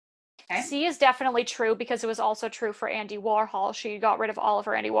 Okay. Okay. C is definitely true because it was also true for Andy Warhol. She got rid of all of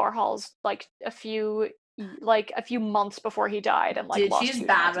her Andy Warhols like a few months before he died, and like Dude, lost she's huge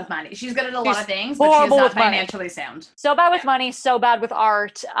bad amounts with of money. She's good at a lot She's of things, but she's horrible not with money. financially sound. So bad with money, so bad with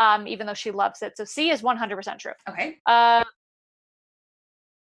art, even though she loves it. So C is 100% true. Okay.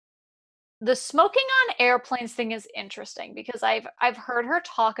 The smoking on airplanes thing is interesting because I've heard her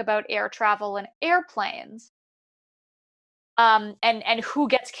talk about air travel and airplanes. And who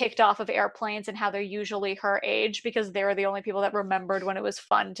gets kicked off of airplanes and how they're usually her age because they're the only people that remembered when it was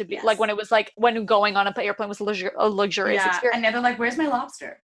fun to be Yes. like when it was like when going on an airplane was a luxurious experience. And now they're like, "Where's my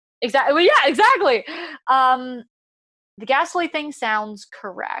lobster?" Exactly. Well, yeah, exactly. The gasoline thing sounds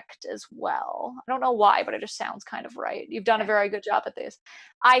correct as well. I don't know why, but it just sounds kind of right. You've done a very good job at this.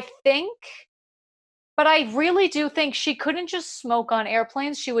 But I really do think she couldn't just smoke on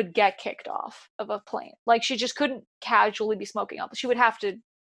airplanes. She would get kicked off of a plane. Like she just couldn't casually be smoking on. She would have to.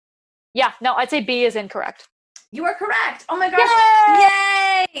 Yeah, no, I'd say B is incorrect. You are correct. Oh my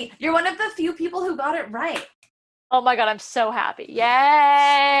gosh. Yay! You're one of the few people who got it right. Oh my God, I'm so happy.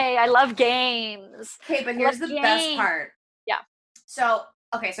 Yay! I love games. Okay, but here's the best part. Yeah. So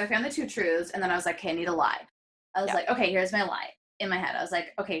I found the two truths, and then I was like, okay, I need a lie. I was like, okay, here's my lie. In my head, I was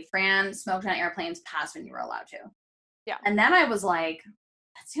like, okay, Fran smoked on airplanes past when you were allowed to. Yeah. And then I was like,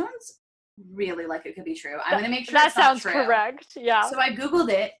 that sounds really like it could be true. I'm going to make sure that sounds correct. Yeah. So I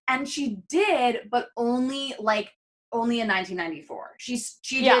Googled it, and she did, but only in 1994. She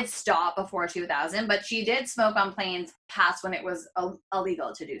did stop before 2000, but she did smoke on planes past when it was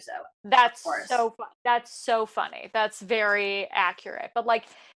illegal to do so. That's so fun. That's so funny. That's very accurate. But like,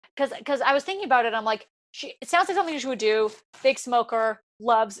 because I was thinking about it, I'm like, it sounds like something she would do. Big smoker,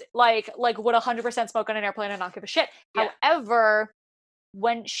 loves would 100% smoke on an airplane and not give a shit. Yeah. However,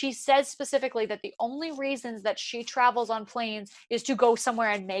 when she says specifically that the only reasons that she travels on planes is to go somewhere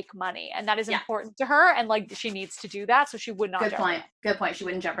and make money, and that is important to her, and like she needs to do that, so she would not. Good point. She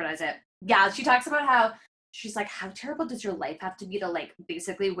wouldn't jeopardize it. Yeah, she talks about how she's like, how terrible does your life have to be to like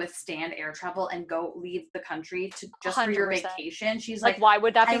basically withstand air travel and go leave the country to just 100%. For your vacation? She's like, why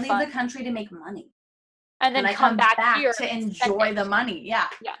would that be fun? I leave the country to make money. And then come back here to enjoy the money. Yeah.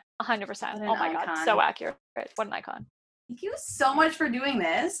 Yeah, 100%. Oh my God, so accurate. What an icon. Thank you so much for doing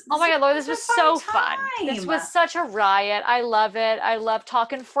this. Oh my God, Laura, this was so fun. This was such a riot. I love it. I love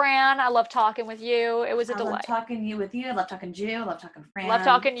talking Fran. I love talking with you. It was a delight. I love talking with you. I love talking Jew. I love talking Fran. Love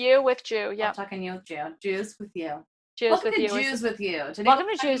talking you with Jew. Yeah. Love talking you with Jew. Jews with you. Welcome to Jews with you. Today welcome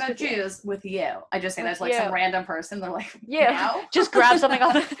to Jews with Jews with you. I just say there's like some random person. They're like, yeah, just grab something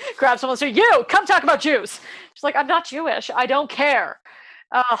grab someone and say, you come talk about Jews. She's like, I'm not Jewish. I don't care.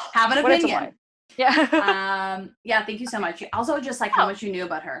 Have an opinion. Yeah. Yeah. Thank you so much. Also, just like how much you knew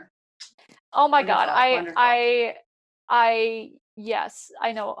about her. Oh my God. Yes,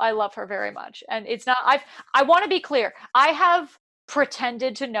 I know. I love her very much. And it's not, I want to be clear. I have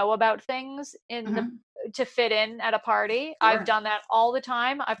pretended to know about things to fit in at a party. Sure. I've done that all the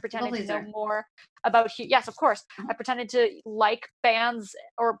time. I've pretended to know more about, yes, of course. I pretended to like bands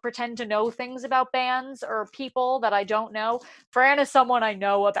or pretend to know things about bands or people that I don't know. Fran is someone I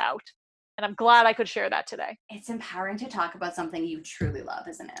know about. And I'm glad I could share that today. It's empowering to talk about something you truly love,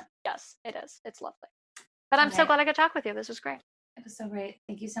 isn't it? Yes, it is. It's lovely. But I'm so glad I could talk with you. This was great. It was so great.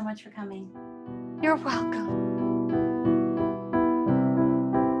 Thank you so much for coming. You're welcome.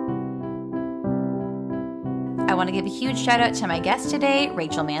 I want to give a huge shout out to my guest today,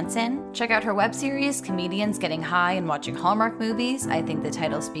 Rachel Manson. Check out her web series, Comedians Getting High and Watching Hallmark Movies. I think the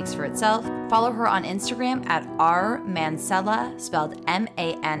title speaks for itself. Follow her on Instagram at rmansella, spelled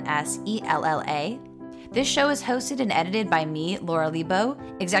Mansella. This show is hosted and edited by me, Laura Lebo.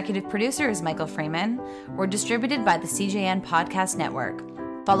 Executive producer is Michael Freeman. We're distributed by the CJN Podcast Network.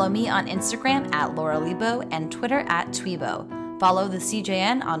 Follow me on Instagram at Laura Lebo and Twitter at Tweebo. Follow the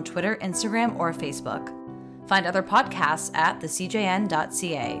CJN on Twitter, Instagram, or Facebook. Find other podcasts at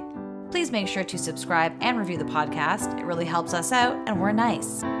thecjn.ca. Please make sure to subscribe and review the podcast. It really helps us out, and we're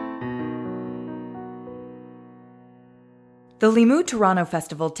nice. The Limoud Toronto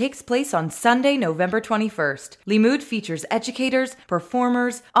Festival takes place on Sunday, November 21st. Limoud features educators,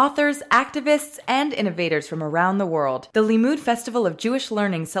 performers, authors, activists, and innovators from around the world. The Limoud Festival of Jewish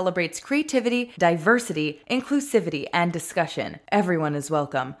Learning celebrates creativity, diversity, inclusivity, and discussion. Everyone is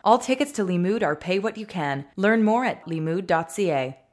welcome. All tickets to Limoud are pay what you can. Learn more at limoud.ca.